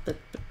gym method,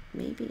 but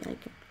maybe I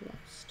got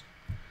lost.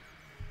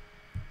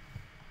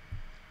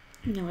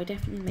 No, I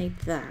definitely made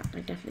that. I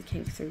definitely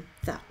came through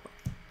that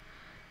way.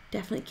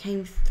 Definitely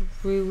came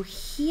through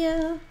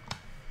here.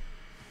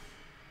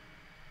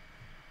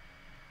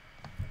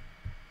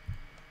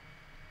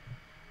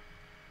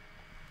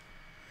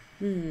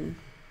 I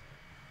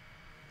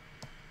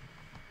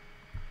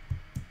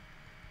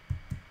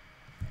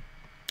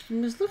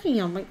was looking,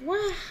 I'm like,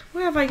 where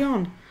have I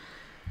gone?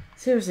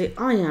 Seriously,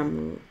 I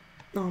am...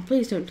 Oh,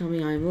 please don't tell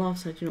me I am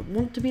lost. I do not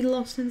want to be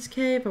lost in this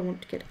cave. I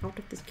want to get out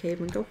of this cave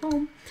and go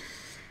home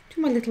to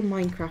my little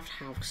Minecraft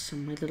house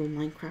and my little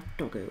Minecraft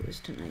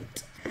doggos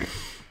tonight.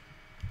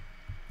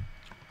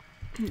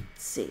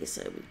 Let's see,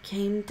 so we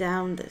came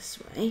down this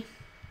way.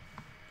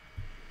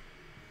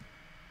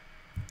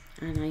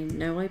 And I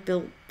know I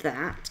built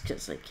that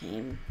because I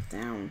came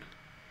down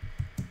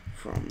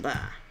from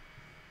there.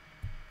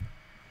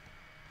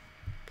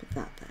 Put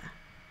that there.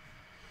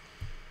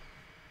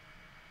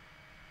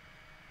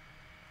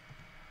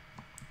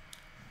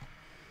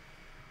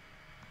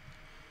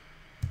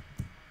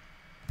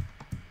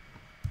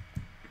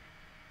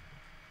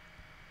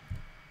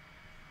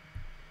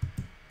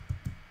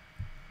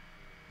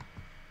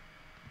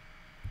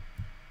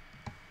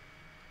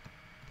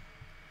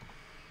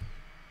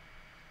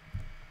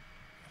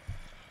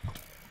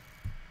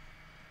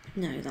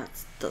 No,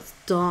 that's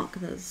dark.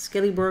 There's a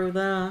Skelly Bro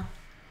there.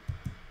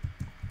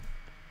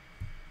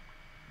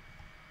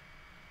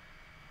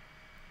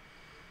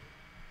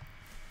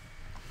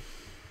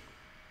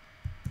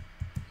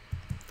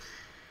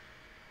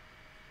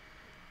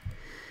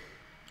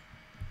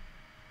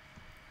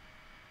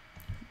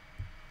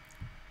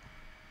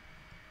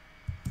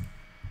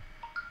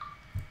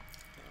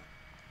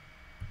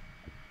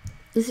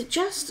 Is it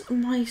just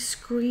my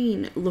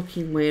screen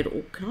looking weird,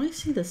 or can I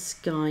see the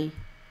sky?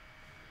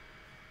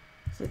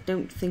 I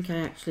don't think I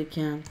actually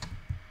can.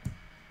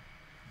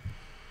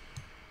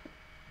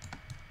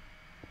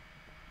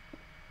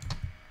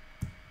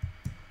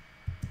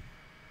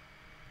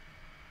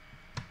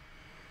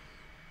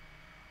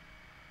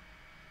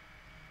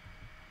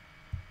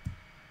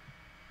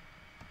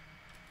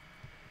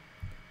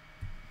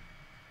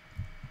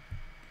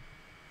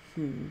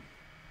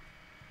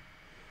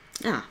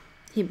 Ah,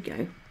 here we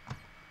go.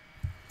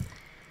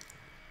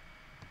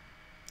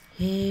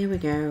 Here we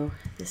go,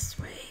 this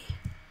way.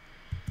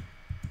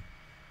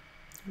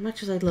 As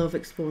much as I love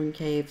exploring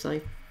caves,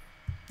 I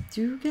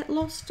do get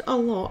lost a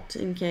lot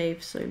in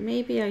caves, so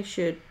maybe I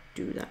should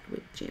do that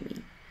with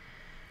Jimmy.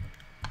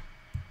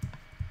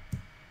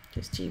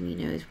 Because Jimmy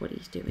knows what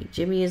he's doing.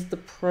 Jimmy is the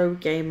pro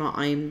gamer,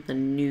 I'm the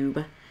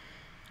noob.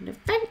 And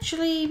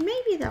eventually,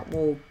 maybe that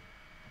will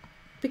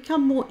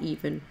become more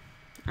even.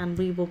 And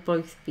we will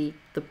both be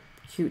the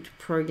cute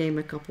pro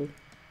gamer couple.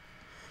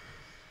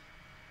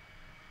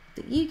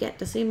 That you get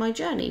to see my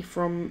journey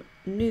from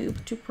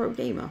noob to pro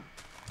gamer.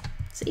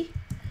 See?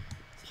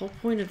 That's the whole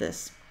point of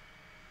this.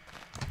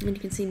 I mean,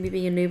 you can see me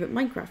being a noob at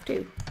Minecraft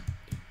too.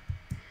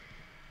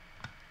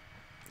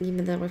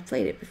 Even though I've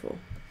played it before.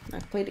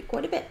 I've played it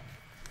quite a bit.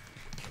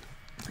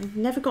 I've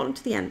never gotten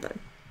to the end though.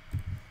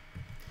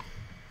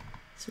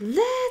 So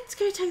let's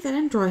go take that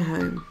Endroy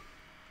home.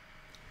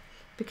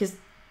 Because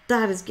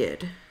that is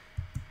good.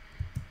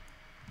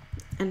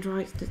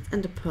 Endroy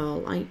and a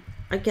pearl.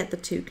 I get the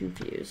two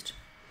confused.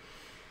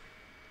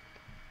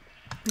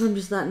 I'm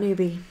just that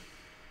newbie.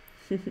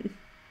 I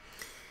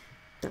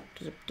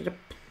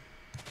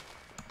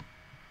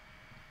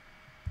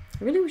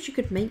really wish you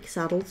could make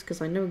saddles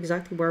because I know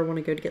exactly where I want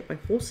to go to get my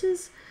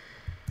horses.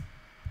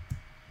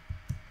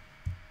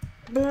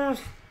 Blah.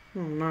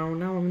 Oh no,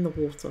 now I'm in the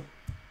water.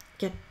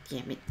 God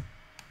damn it.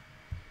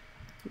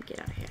 Let me get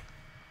out of here.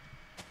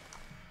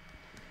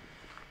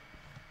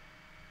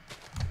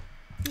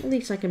 At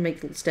least I can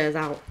make little stairs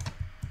out.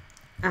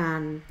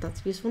 And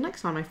that's useful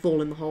next time I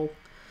fall in the hole.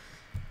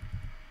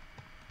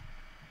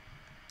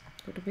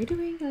 What am I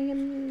doing? I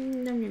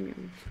am... Yum, yum,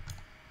 yum.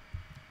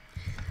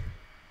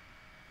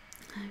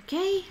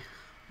 Okay.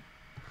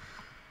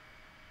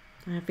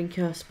 I have been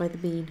cursed by the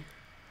bean.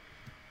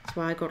 That's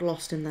why I got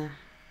lost in there.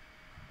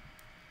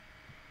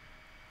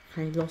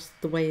 I lost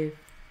the way of...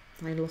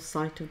 I lost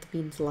sight of the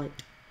bean's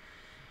light.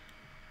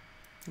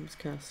 I was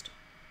cursed.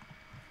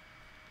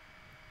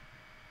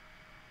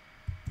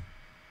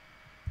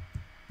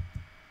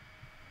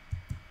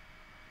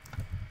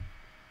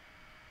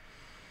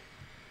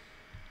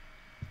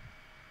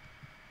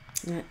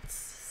 Let's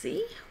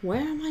see.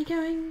 Where am I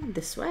going?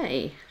 This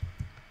way.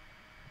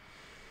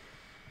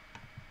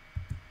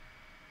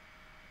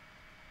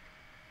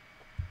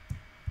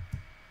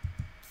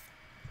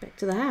 Back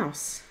to the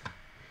house.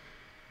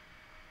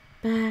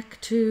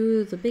 Back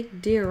to the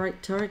big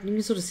deerite turret. You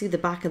can sort of see the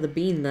back of the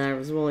bean there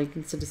as well. You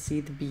can sort of see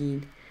the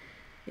bean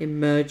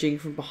emerging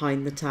from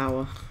behind the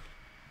tower.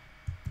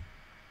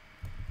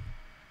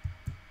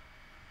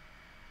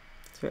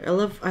 So I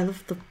love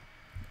the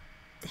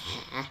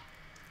hair.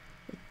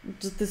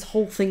 just this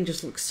whole thing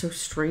just looks so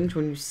strange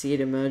when you see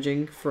it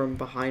emerging from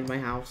behind my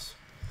house.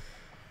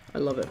 I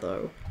love it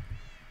though.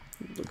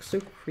 It looks so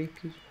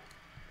creepy.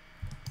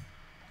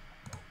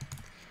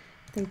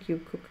 Thank you,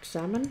 cooked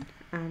salmon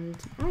and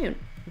iron.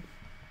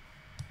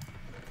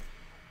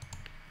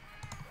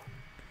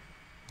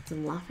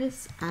 Some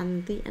lapis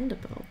and the ender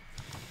pearl.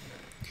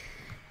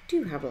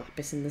 Do have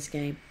lapis in this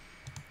game.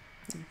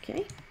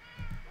 Okay.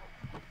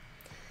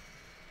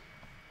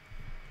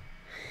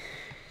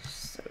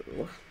 So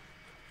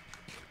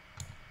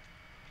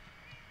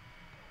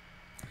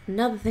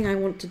another thing I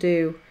want to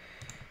do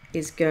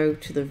is go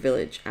to the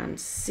village and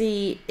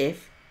see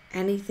if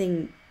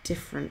anything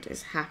different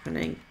is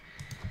happening.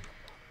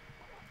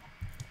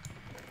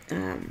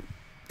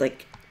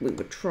 Like we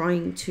were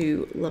trying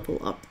to level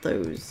up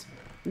those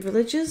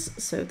villagers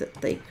so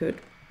that they could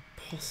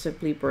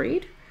possibly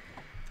breed.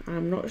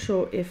 I'm not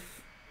sure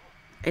if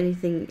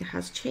anything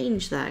has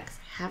changed there because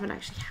I haven't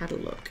actually had a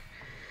look.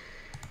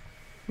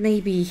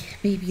 Maybe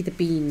the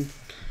bean,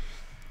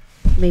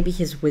 maybe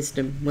his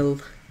wisdom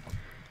will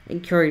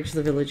encourage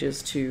the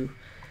villagers to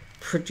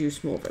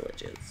produce more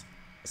villagers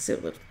so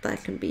that there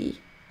can be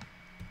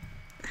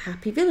a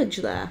happy village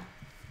there,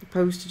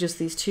 opposed to just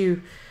these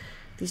two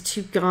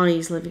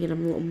guys living in a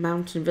little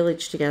mountain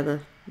village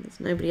together. There's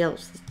nobody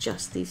else, there's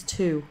just these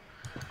two.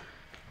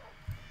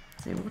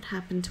 So what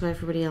happened to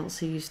everybody else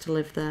who used to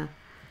live there?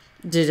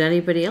 Did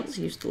anybody else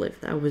used to live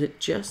there? Was it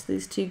just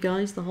these two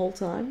guys the whole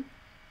time?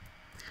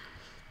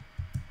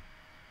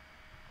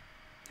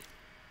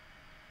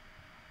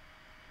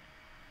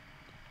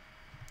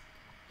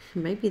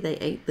 Maybe they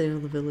ate the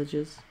other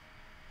villagers.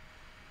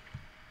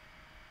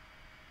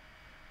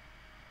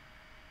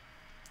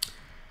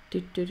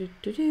 Let's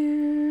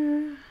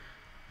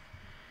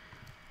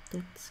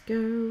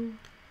go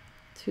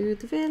to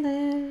the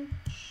village.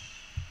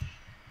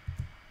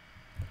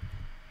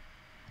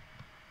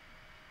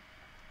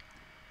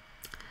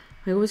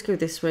 I always go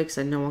this way because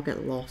I know I'll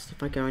get lost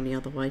if I go any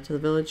other way to the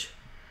village.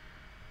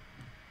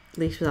 At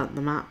least without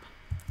the map,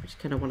 which is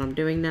kind of what I'm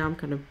doing now. I'm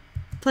kind of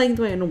playing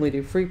the way I normally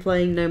do, free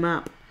playing, no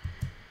map.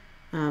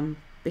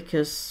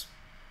 Because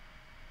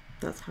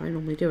that's how I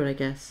normally do it, I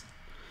guess.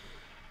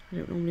 I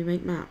don't normally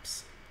make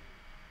maps.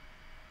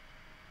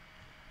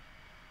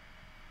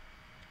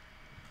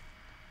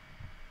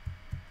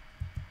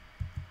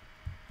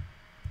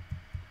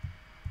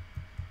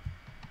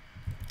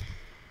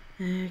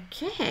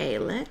 Okay,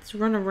 let's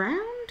run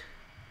around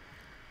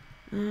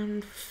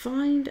and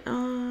find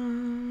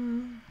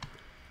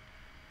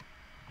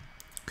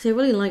So I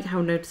really like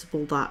how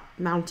noticeable that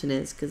mountain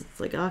is, because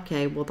it's like,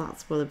 okay, well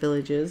that's where the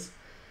village is.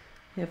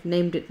 I have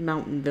named it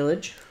Mountain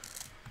Village,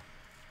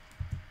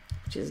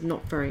 which is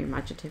not very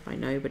imaginative, I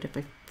know, but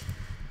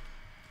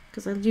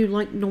because I do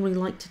normally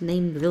like to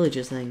name the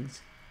villages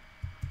things.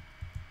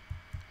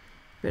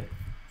 But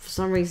for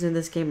some reason in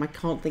this game I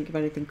can't think of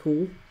anything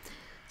cool.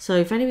 So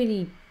if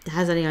anybody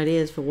has any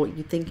ideas for what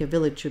you think a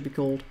village should be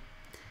called,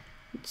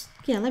 just,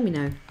 yeah, let me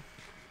know.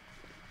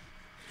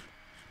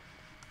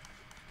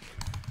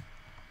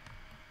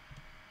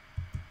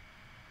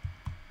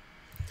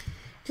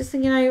 Just so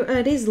you know,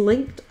 it is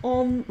linked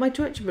on my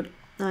Twitch, but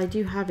I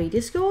do have a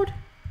Discord.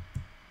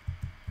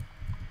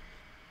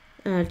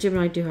 Jim and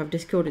I do have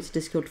Discord. It's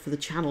Discord for the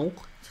channel.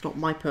 It's not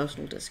my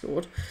personal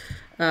Discord.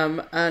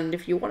 And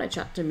if you want to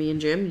chat to me and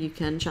Jim, you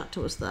can chat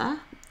to us there.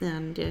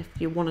 And if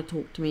you want to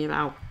talk to me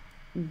about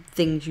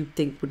things you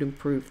think would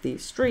improve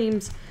these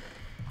streams,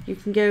 you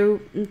can go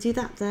and do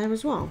that there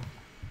as well.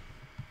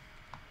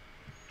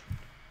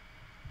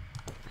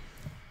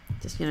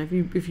 Just, you know,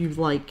 if you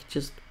like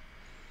just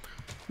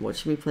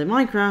watching me play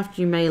Minecraft,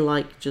 you may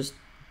like just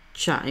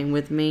chatting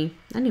with me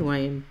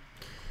anyway. And,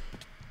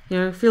 you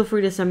know, feel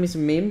free to send me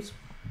some memes.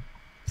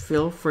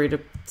 Feel free to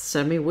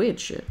send me weird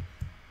shit.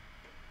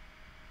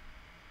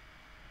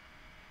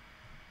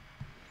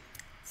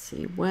 Let's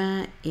see,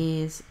 where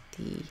is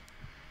the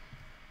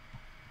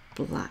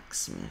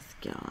blacksmith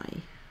guy?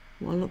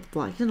 Well, not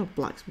the he's not a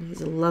blacksmith,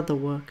 he's a leather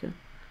worker.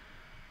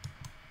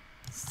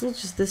 It's still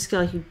just this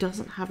guy who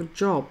doesn't have a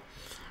job.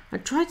 I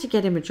tried to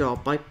get him a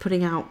job by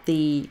putting out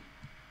the,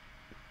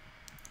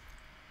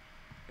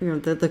 you know,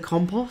 the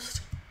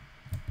compost.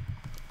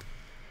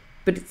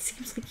 But it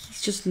seems like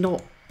he's just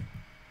not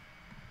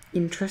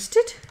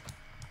interested.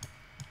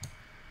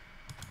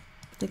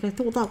 Like, I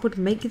thought that would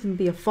make him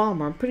be a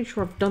farmer. I'm pretty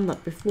sure I've done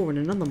that before in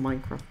another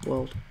Minecraft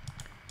world.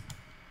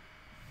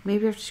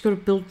 Maybe I've just got to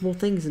build more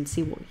things and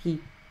see what he, you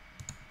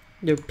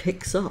know,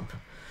 picks up.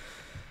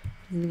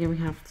 And then we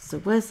have, so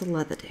where's the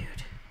leather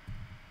dude?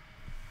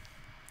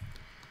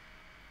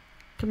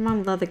 Come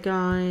on, leather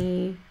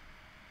guy.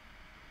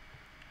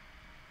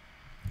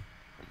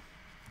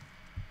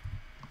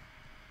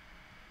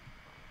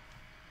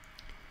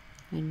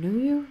 I know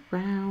you're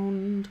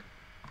around.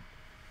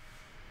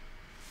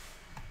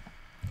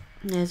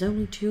 There's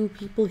only 2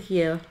 people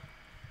here.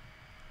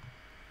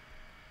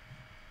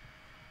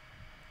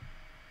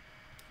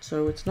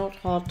 So it's not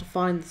hard to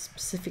find the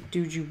specific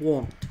dude you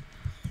want.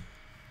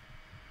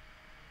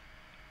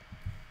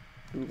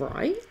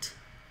 Right?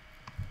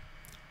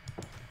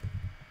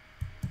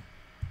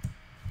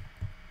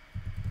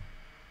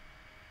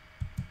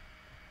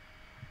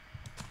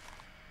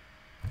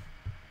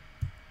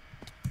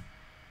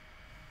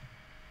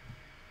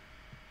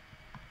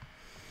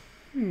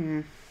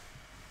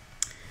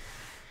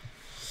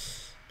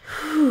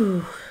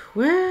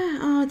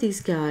 these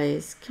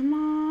guys? Come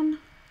on.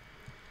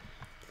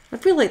 I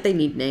feel like they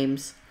need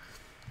names.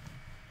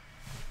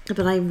 But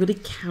I really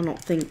cannot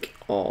think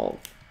of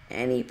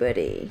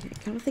anybody.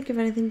 I cannot think of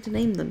anything to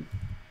name them.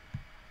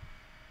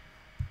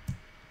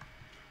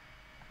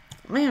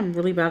 I am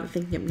really bad at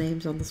thinking of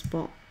names on the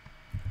spot.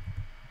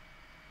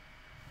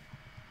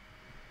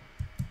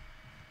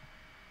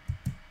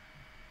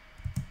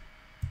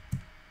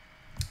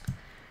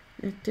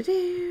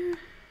 Do-do-do.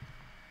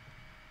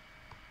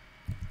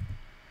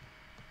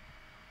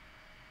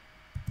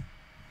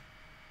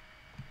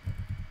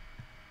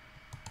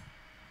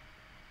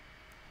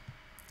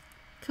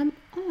 Come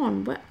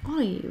on, where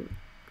are you?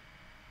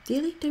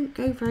 Really don't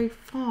go very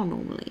far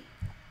normally.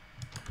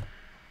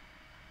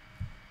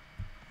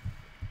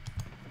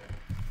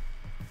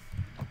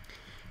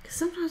 Because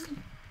sometimes...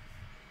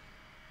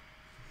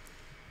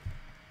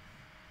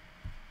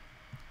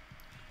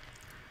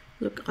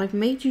 Look, I've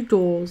made you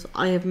doors.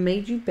 I have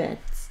made you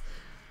beds.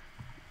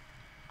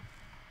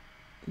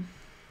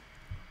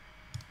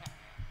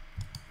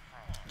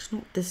 It's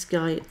not this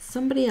guy, it's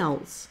somebody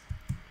else.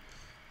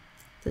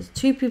 There's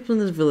two people in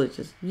this village.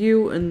 There's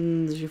you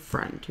and there's your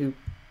friend who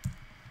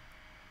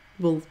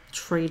will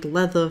trade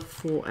leather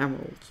for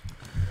emeralds.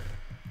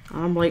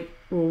 And I'm like,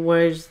 well,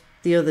 where's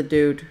the other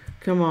dude?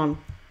 Come on.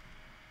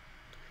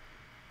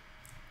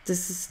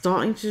 This is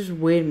starting to just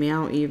weird me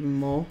out even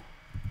more.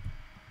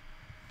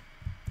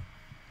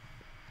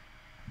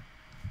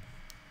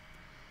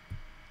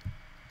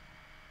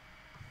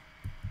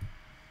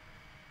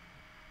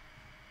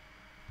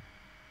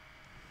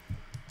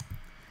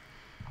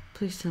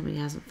 Please tell me he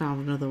hasn't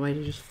found another way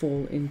to just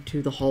fall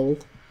into the hole.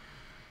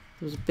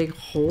 There was a big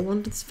hole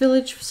under this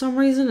village for some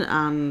reason,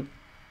 and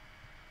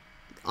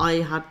I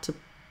had to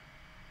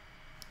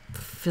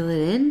fill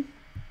it in.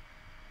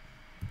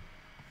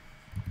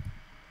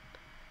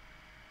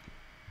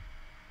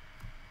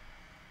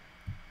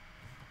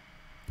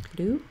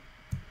 Hello?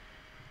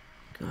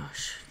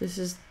 Gosh, this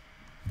is...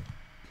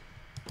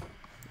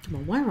 Come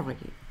on, where are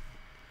you?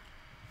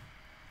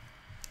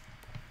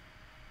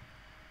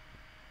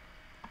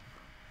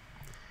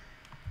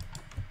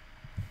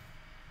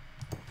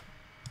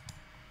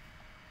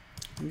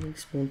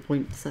 Spawn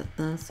point set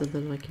there so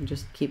that I can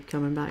just keep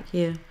coming back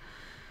here.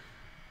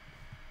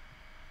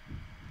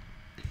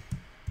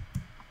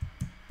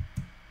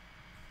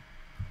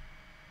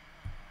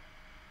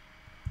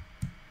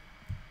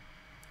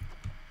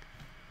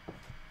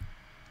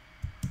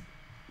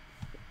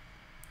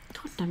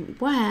 God damn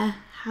it, where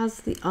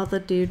has the other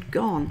dude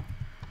gone?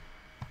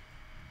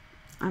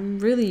 I'm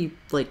really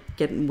like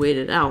getting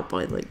weirded out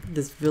by like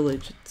this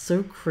village. It's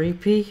so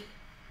creepy.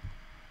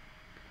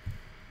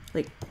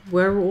 Like,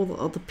 where are all the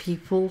other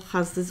people?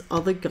 Has this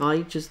other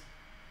guy just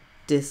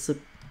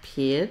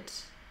disappeared?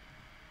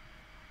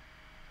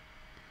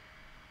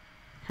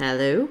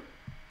 Hello?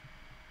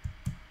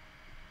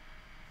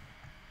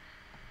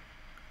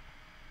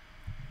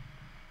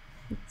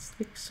 It's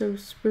like so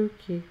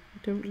spooky.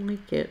 I don't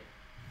like it.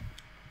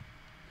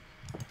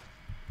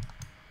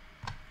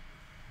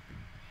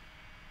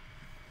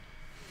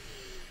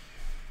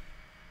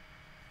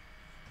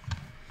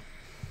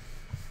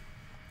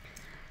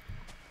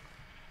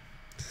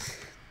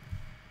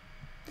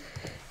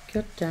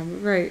 God damn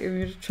it, right,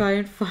 I'm gonna try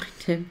and find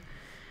him.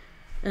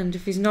 And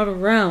if he's not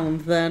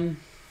around, then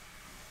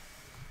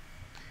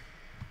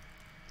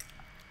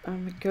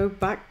I'm gonna go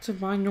back to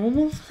my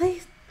normal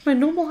place, my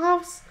normal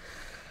house.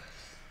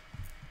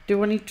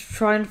 Do I need to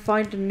try and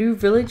find a new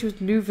village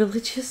with new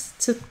villagers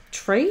to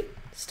trade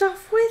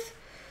stuff with?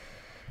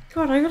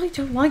 God, I really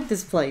don't like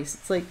this place.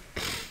 It's like,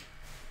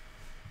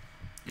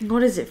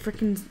 what is it,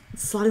 freaking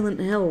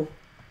Silent Hill?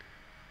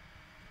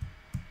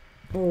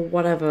 Or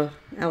whatever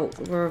else,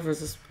 wherever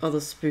is this other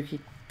spooky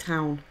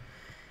town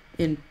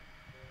in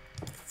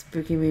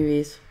spooky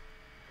movies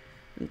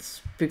and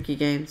spooky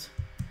games.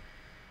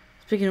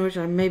 Speaking of which,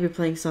 I may be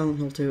playing Silent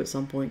Hill 2 at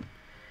some point.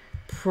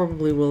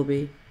 Probably will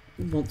be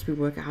once we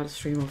work out how to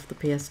stream off the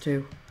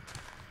PS2.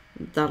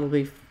 That'll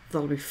be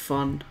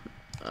fun.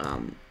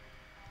 I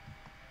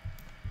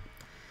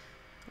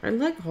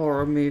like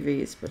horror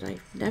movies, but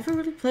I've never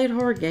really played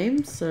horror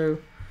games, so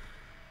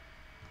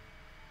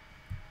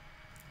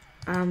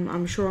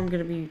I'm sure I'm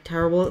going to be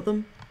terrible at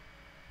them.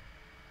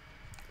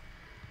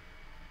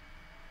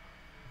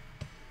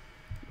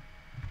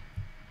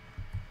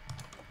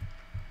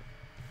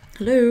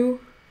 Hello,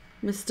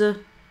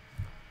 Mr.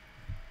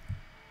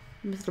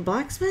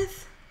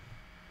 Blacksmith?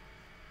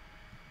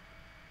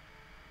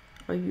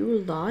 Are you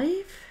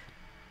alive?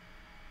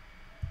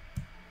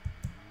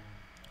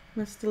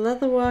 Mr.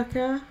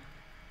 Leatherworker?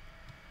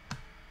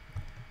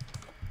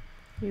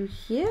 You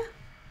here?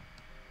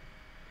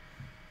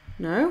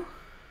 No?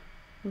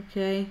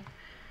 Okay.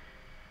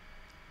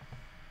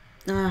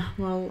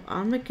 Well,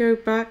 I'm gonna go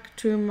back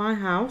to my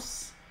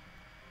house.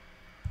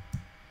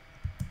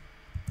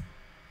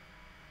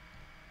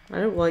 I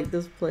don't like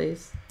this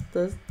place.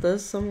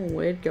 There's something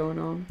weird going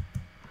on.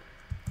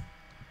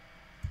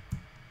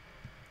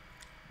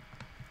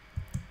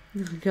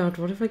 Oh God,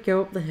 what if I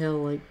go up the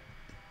hill, like...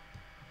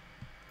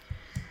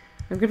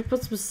 I'm gonna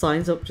put some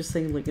signs up just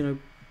saying, like, you know,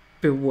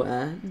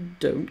 beware,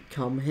 don't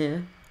come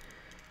here.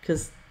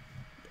 Because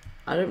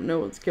I don't know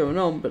what's going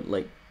on, but,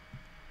 like,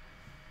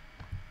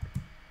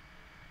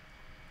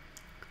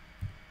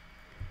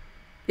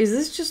 is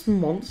this just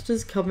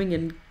monsters coming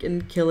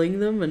and killing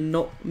them and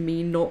not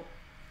me not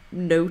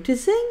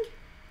noticing?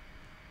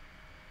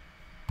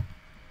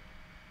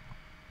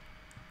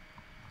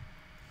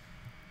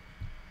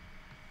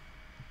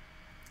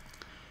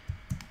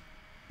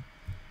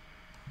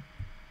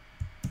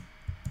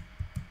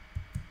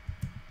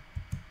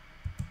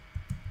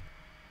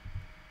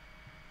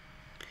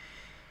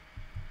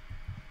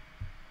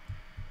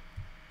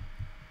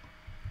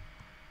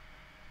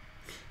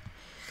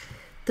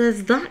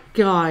 There's that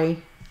guy.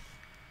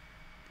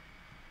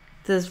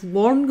 There's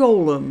one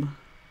golem.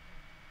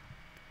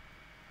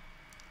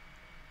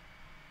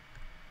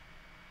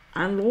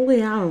 And all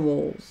the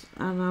animals.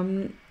 And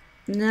I'm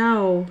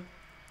now...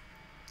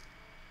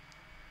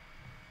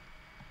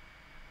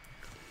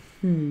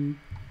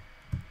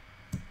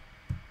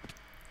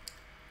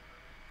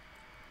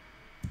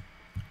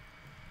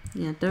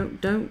 Yeah,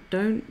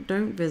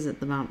 don't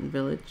visit the mountain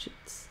village.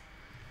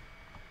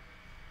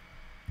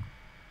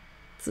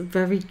 It's a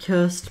very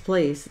cursed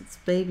place. It's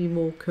maybe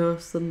more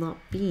cursed than that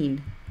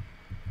bean.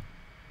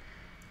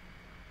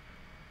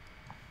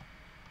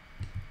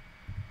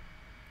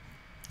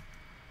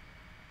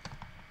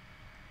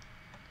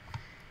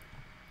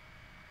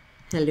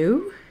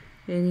 Hello?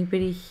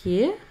 Anybody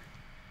here?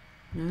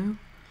 No?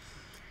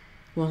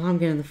 Well, I'm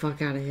getting the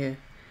fuck out of here.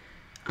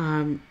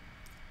 I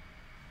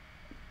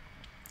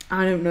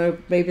don't know,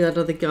 maybe that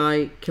other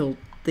guy killed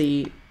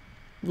the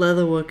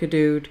leatherworker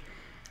dude,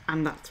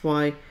 and that's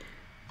why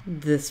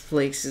this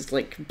place is,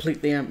 like,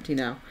 completely empty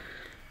now.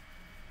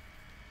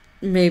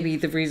 Maybe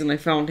the reason I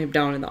found him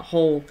down in that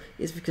hole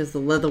is because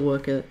the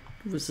leatherworker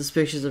was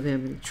suspicious of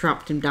him and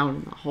trapped him down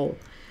in that hole.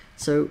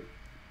 So,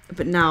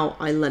 but now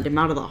I let him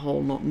out of that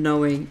hole not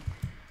knowing,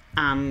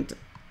 and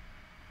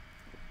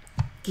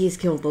he's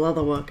killed the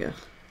leatherworker.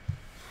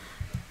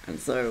 And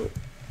so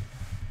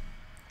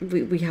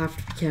we have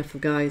to be careful,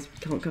 guys. We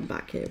can't come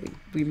back here.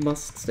 We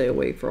must stay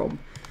away from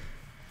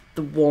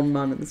the one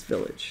man in this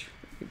village.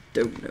 I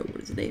don't know what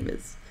his name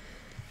is.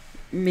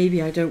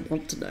 Maybe I don't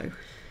want to know.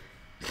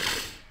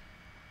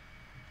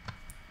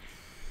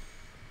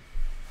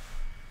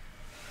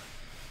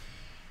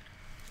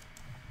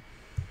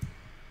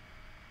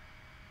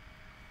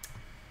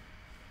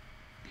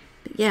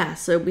 But yeah,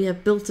 so we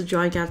have built a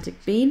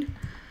gigantic bean.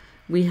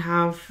 We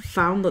have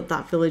found that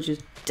that village is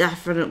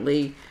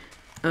definitely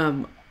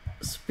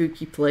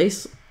spooky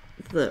place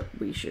that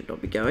we should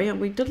not be going, and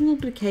we did a little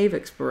bit of cave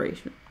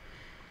exploration.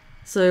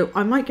 So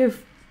I might go...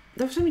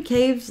 There's so many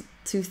caves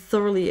to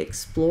thoroughly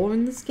explore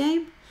in this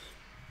game,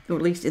 or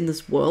at least in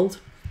this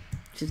world,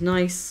 which is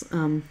nice.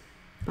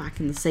 Back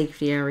in the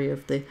safety area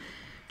of the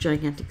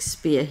gigantic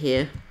spear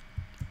here.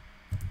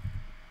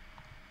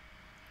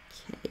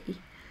 Okay,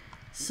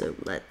 so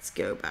let's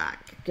go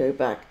back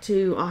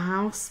to our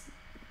house.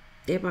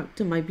 Go back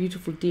to my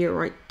beautiful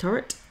diorite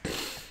turret,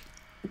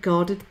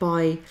 guarded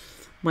by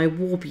my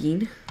war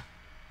bean.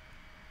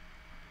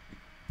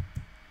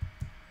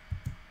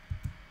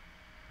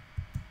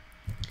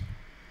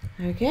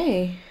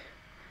 Okay,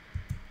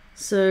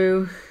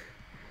 so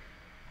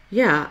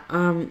yeah,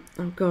 oh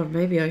god,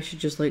 maybe I should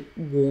just, like,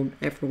 warn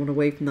everyone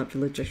away from that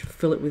village. I should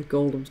fill it with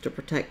golems to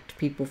protect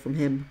people from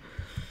him.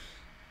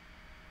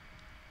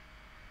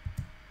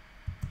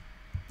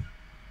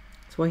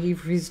 That's why he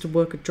refuses to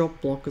work a job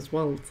block as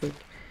well. It's like,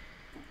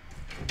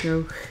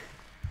 no.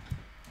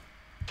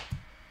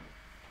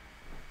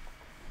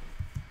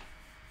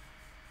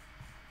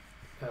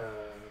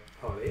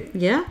 Holly?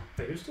 Yeah?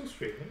 Are you still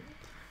streaming?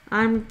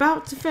 I'm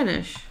about to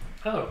finish.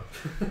 Oh.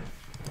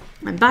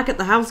 I'm back at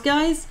the house,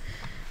 guys.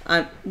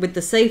 With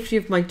the safety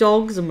of my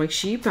dogs and my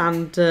sheep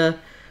and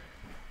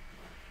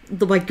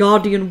my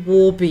guardian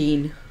war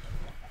bean.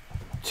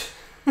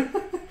 How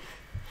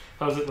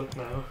does it look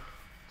now?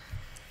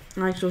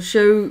 I shall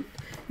show...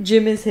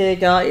 Jim is here,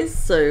 guys,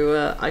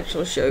 so I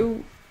shall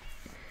show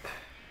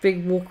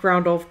big walk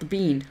around of the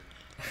bean.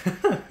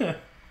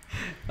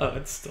 Oh,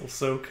 it's still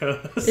so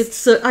cursed. It's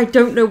so... I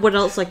don't know what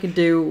else I can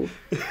do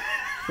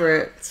for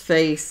its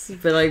face,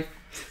 but I...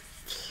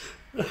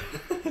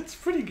 It's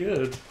pretty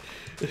good.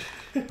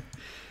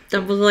 I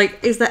was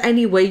like, is there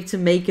any way to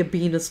make a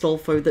bean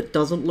Astolfo that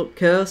doesn't look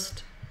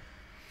cursed?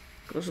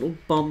 Got a little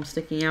bomb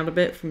sticking out a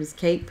bit from his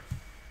cape.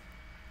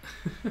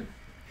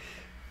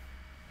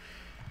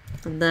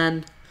 And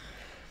then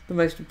the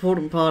most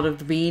important part of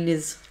the bean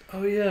is...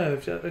 Oh yeah,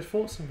 I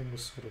thought something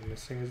was sort of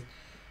missing.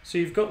 So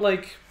you've got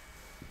like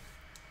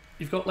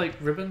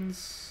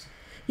ribbons?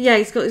 Yeah,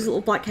 he's got his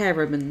little black hair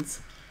ribbons.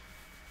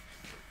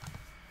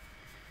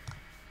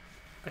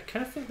 I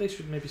kind of think they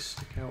should maybe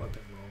stick out a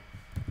bit more.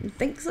 You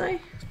think so?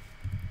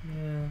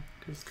 Yeah,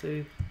 because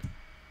they...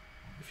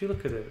 If you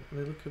look at it,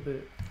 they look a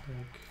bit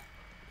like...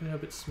 Yeah, a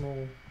bit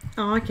small.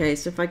 Oh, okay,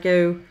 so if I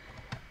go...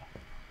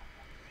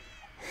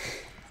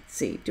 Let's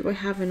see, do I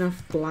have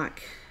enough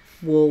black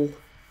wool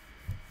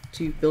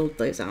to build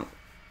those out?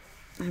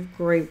 I have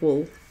grey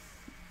wool.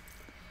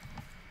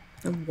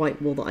 And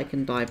white wool that I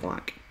can dye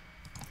black.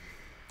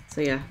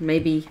 So yeah,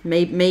 maybe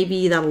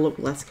that'll look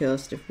less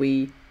cursed if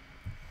we...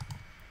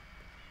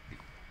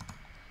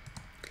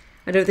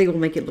 I don't think we'll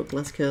make it look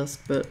less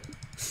cursed, but...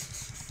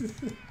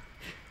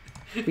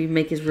 if we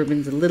make his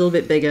ribbons a little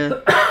bit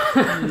bigger,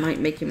 we might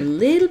make him a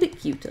little bit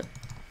cuter.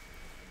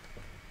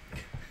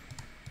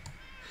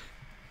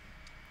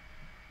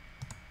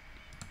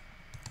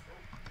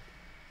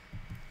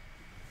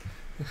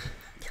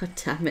 God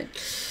damn it.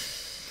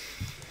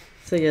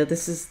 So yeah,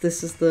 this is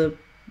the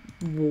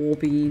war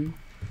bean,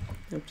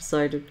 I've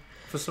decided.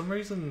 For some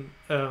reason,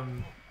 I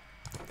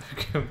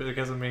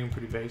guess I'm being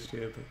pretty based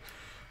here, but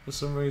for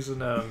some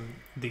reason,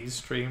 these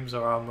streams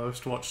are our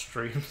most watched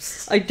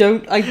streams. I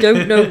don't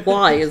know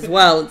why as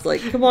well. It's like,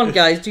 come on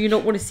guys, do you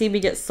not want to see me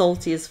get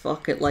salty as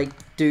fuck at like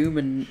Doom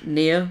and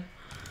Nier?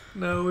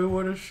 No, we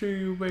want to see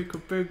you make a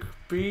big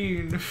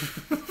bean.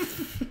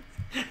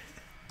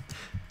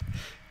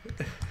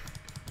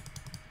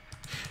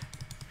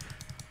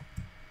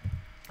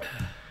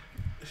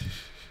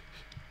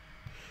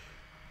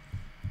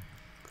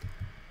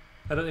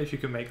 I don't know if you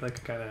can make like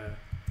a kind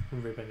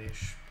of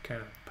ribbonish kind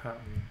of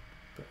pattern,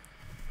 but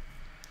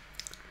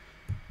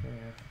yeah.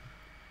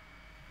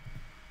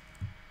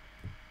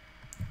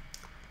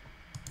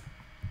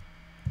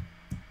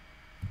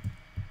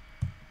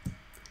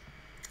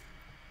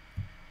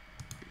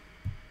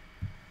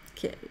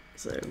 Okay,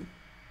 so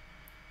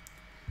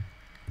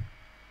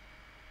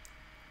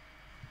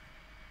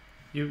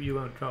You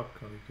won't drop,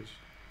 Connie, because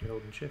you're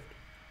holding shift.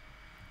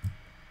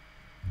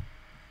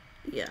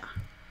 yeah,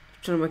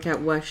 trying to work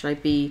out where should I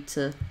be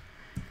to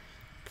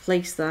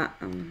place that.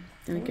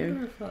 There we I go.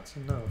 wonder if that's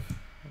enough.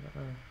 I don't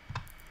know.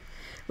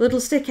 Well,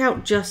 it'll stick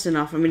out just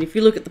enough. I mean, if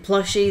you look at the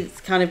plushie,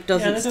 it kind of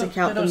doesn't stick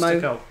out the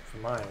stick out for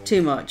miles.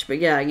 too much. But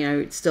yeah, you know,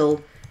 it's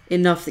still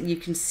enough that you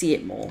can see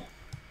it more.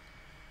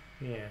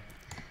 Yeah.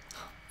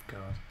 Oh,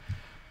 God.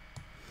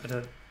 I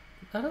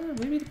don't know.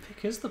 Maybe the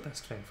pick is the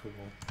best thing for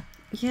wool.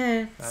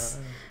 Yeah, I don't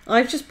know.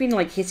 I've just been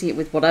like hitting it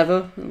with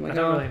whatever. I'm like, I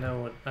don't oh. really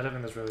know what. I don't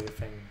think there's really a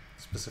thing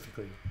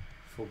specifically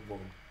for wool.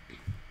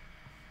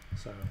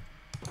 So,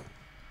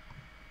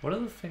 what are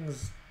the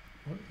things?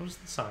 What does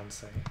the sign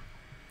say?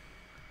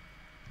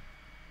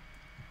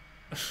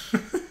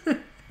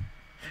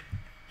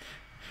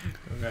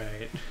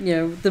 Right. You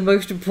know, the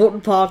most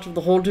important part of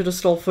the Haunted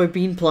Astolfo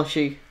Bean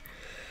plushie.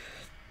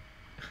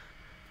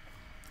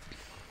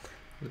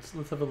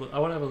 Let's have a look. I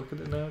want to have a look at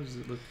it now. Does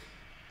it look?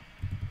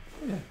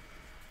 Yeah.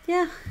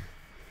 Yeah.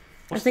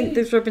 I think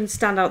those ribbons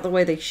stand out the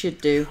way they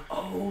should do.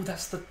 Oh,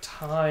 that's the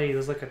tie.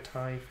 There's like a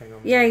tie thing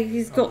on. Yeah,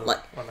 he's got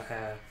on the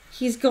hair.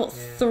 He's got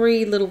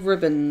 3 little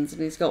ribbons,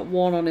 and he's got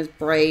 1 on his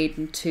braid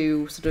and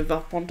 2 sort of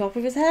up on top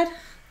of his head,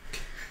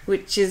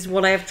 which is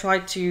what I have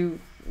tried to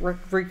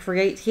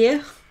recreate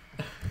here.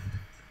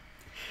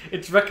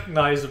 It's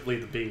recognisably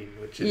the bean,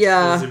 which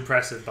is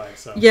impressive by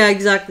itself. Yeah,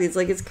 exactly. It's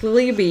like, it's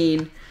clearly a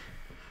bean.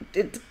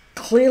 It's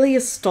clearly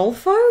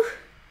Astolfo,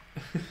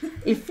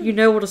 if you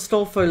know what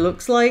Astolfo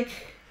looks like.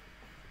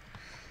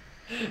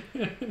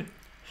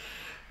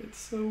 It's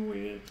so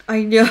weird.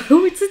 I know.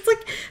 It's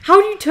like,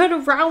 how do you turn a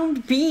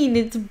round bean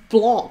into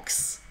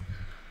blocks?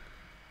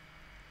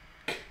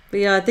 But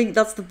yeah, I think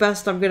that's the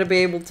best I'm going to be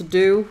able to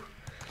do.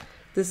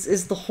 This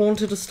is the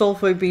Haunted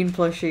Astolfo Bean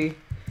plushie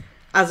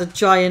as a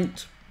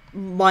giant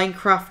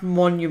Minecraft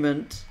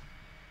monument.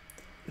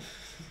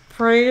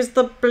 Praise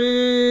the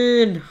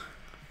bean!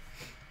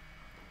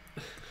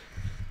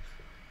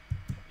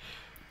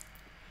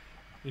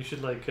 You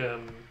should like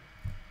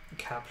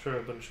capture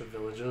a bunch of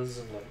villagers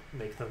and like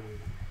make them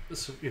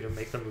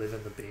live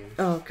in the bean.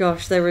 Oh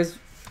gosh, there is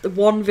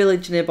one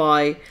village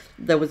nearby.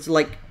 There was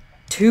like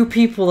 2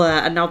 people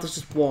there, and now there's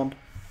just 1.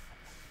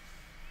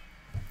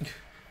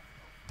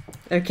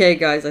 Okay,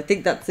 guys, I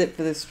think that's it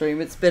for this stream.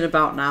 It's been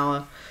about an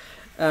hour.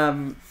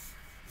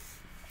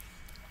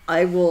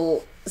 I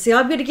will see.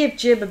 I'm going to give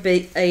Jim a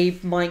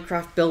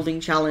Minecraft building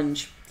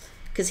challenge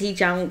because he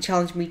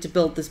challenged me to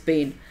build this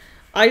bean.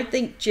 I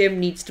think Jim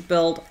needs to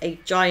build a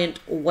giant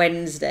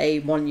Wednesday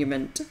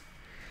monument.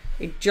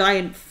 A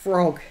giant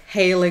frog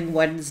hailing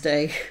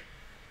Wednesday.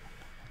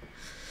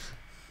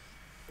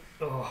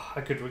 Oh, I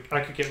could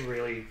get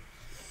really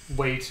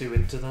way too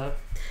into that.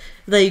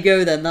 There you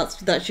go then,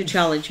 that's your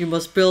challenge. You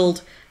must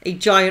build a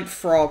giant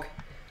frog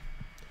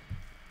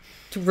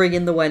to ring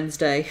in the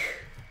Wednesday.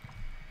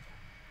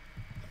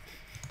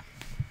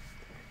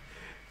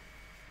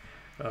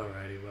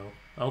 Alrighty, well,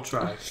 I'll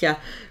try. Yeah,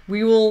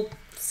 we will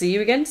see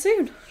you again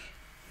soon.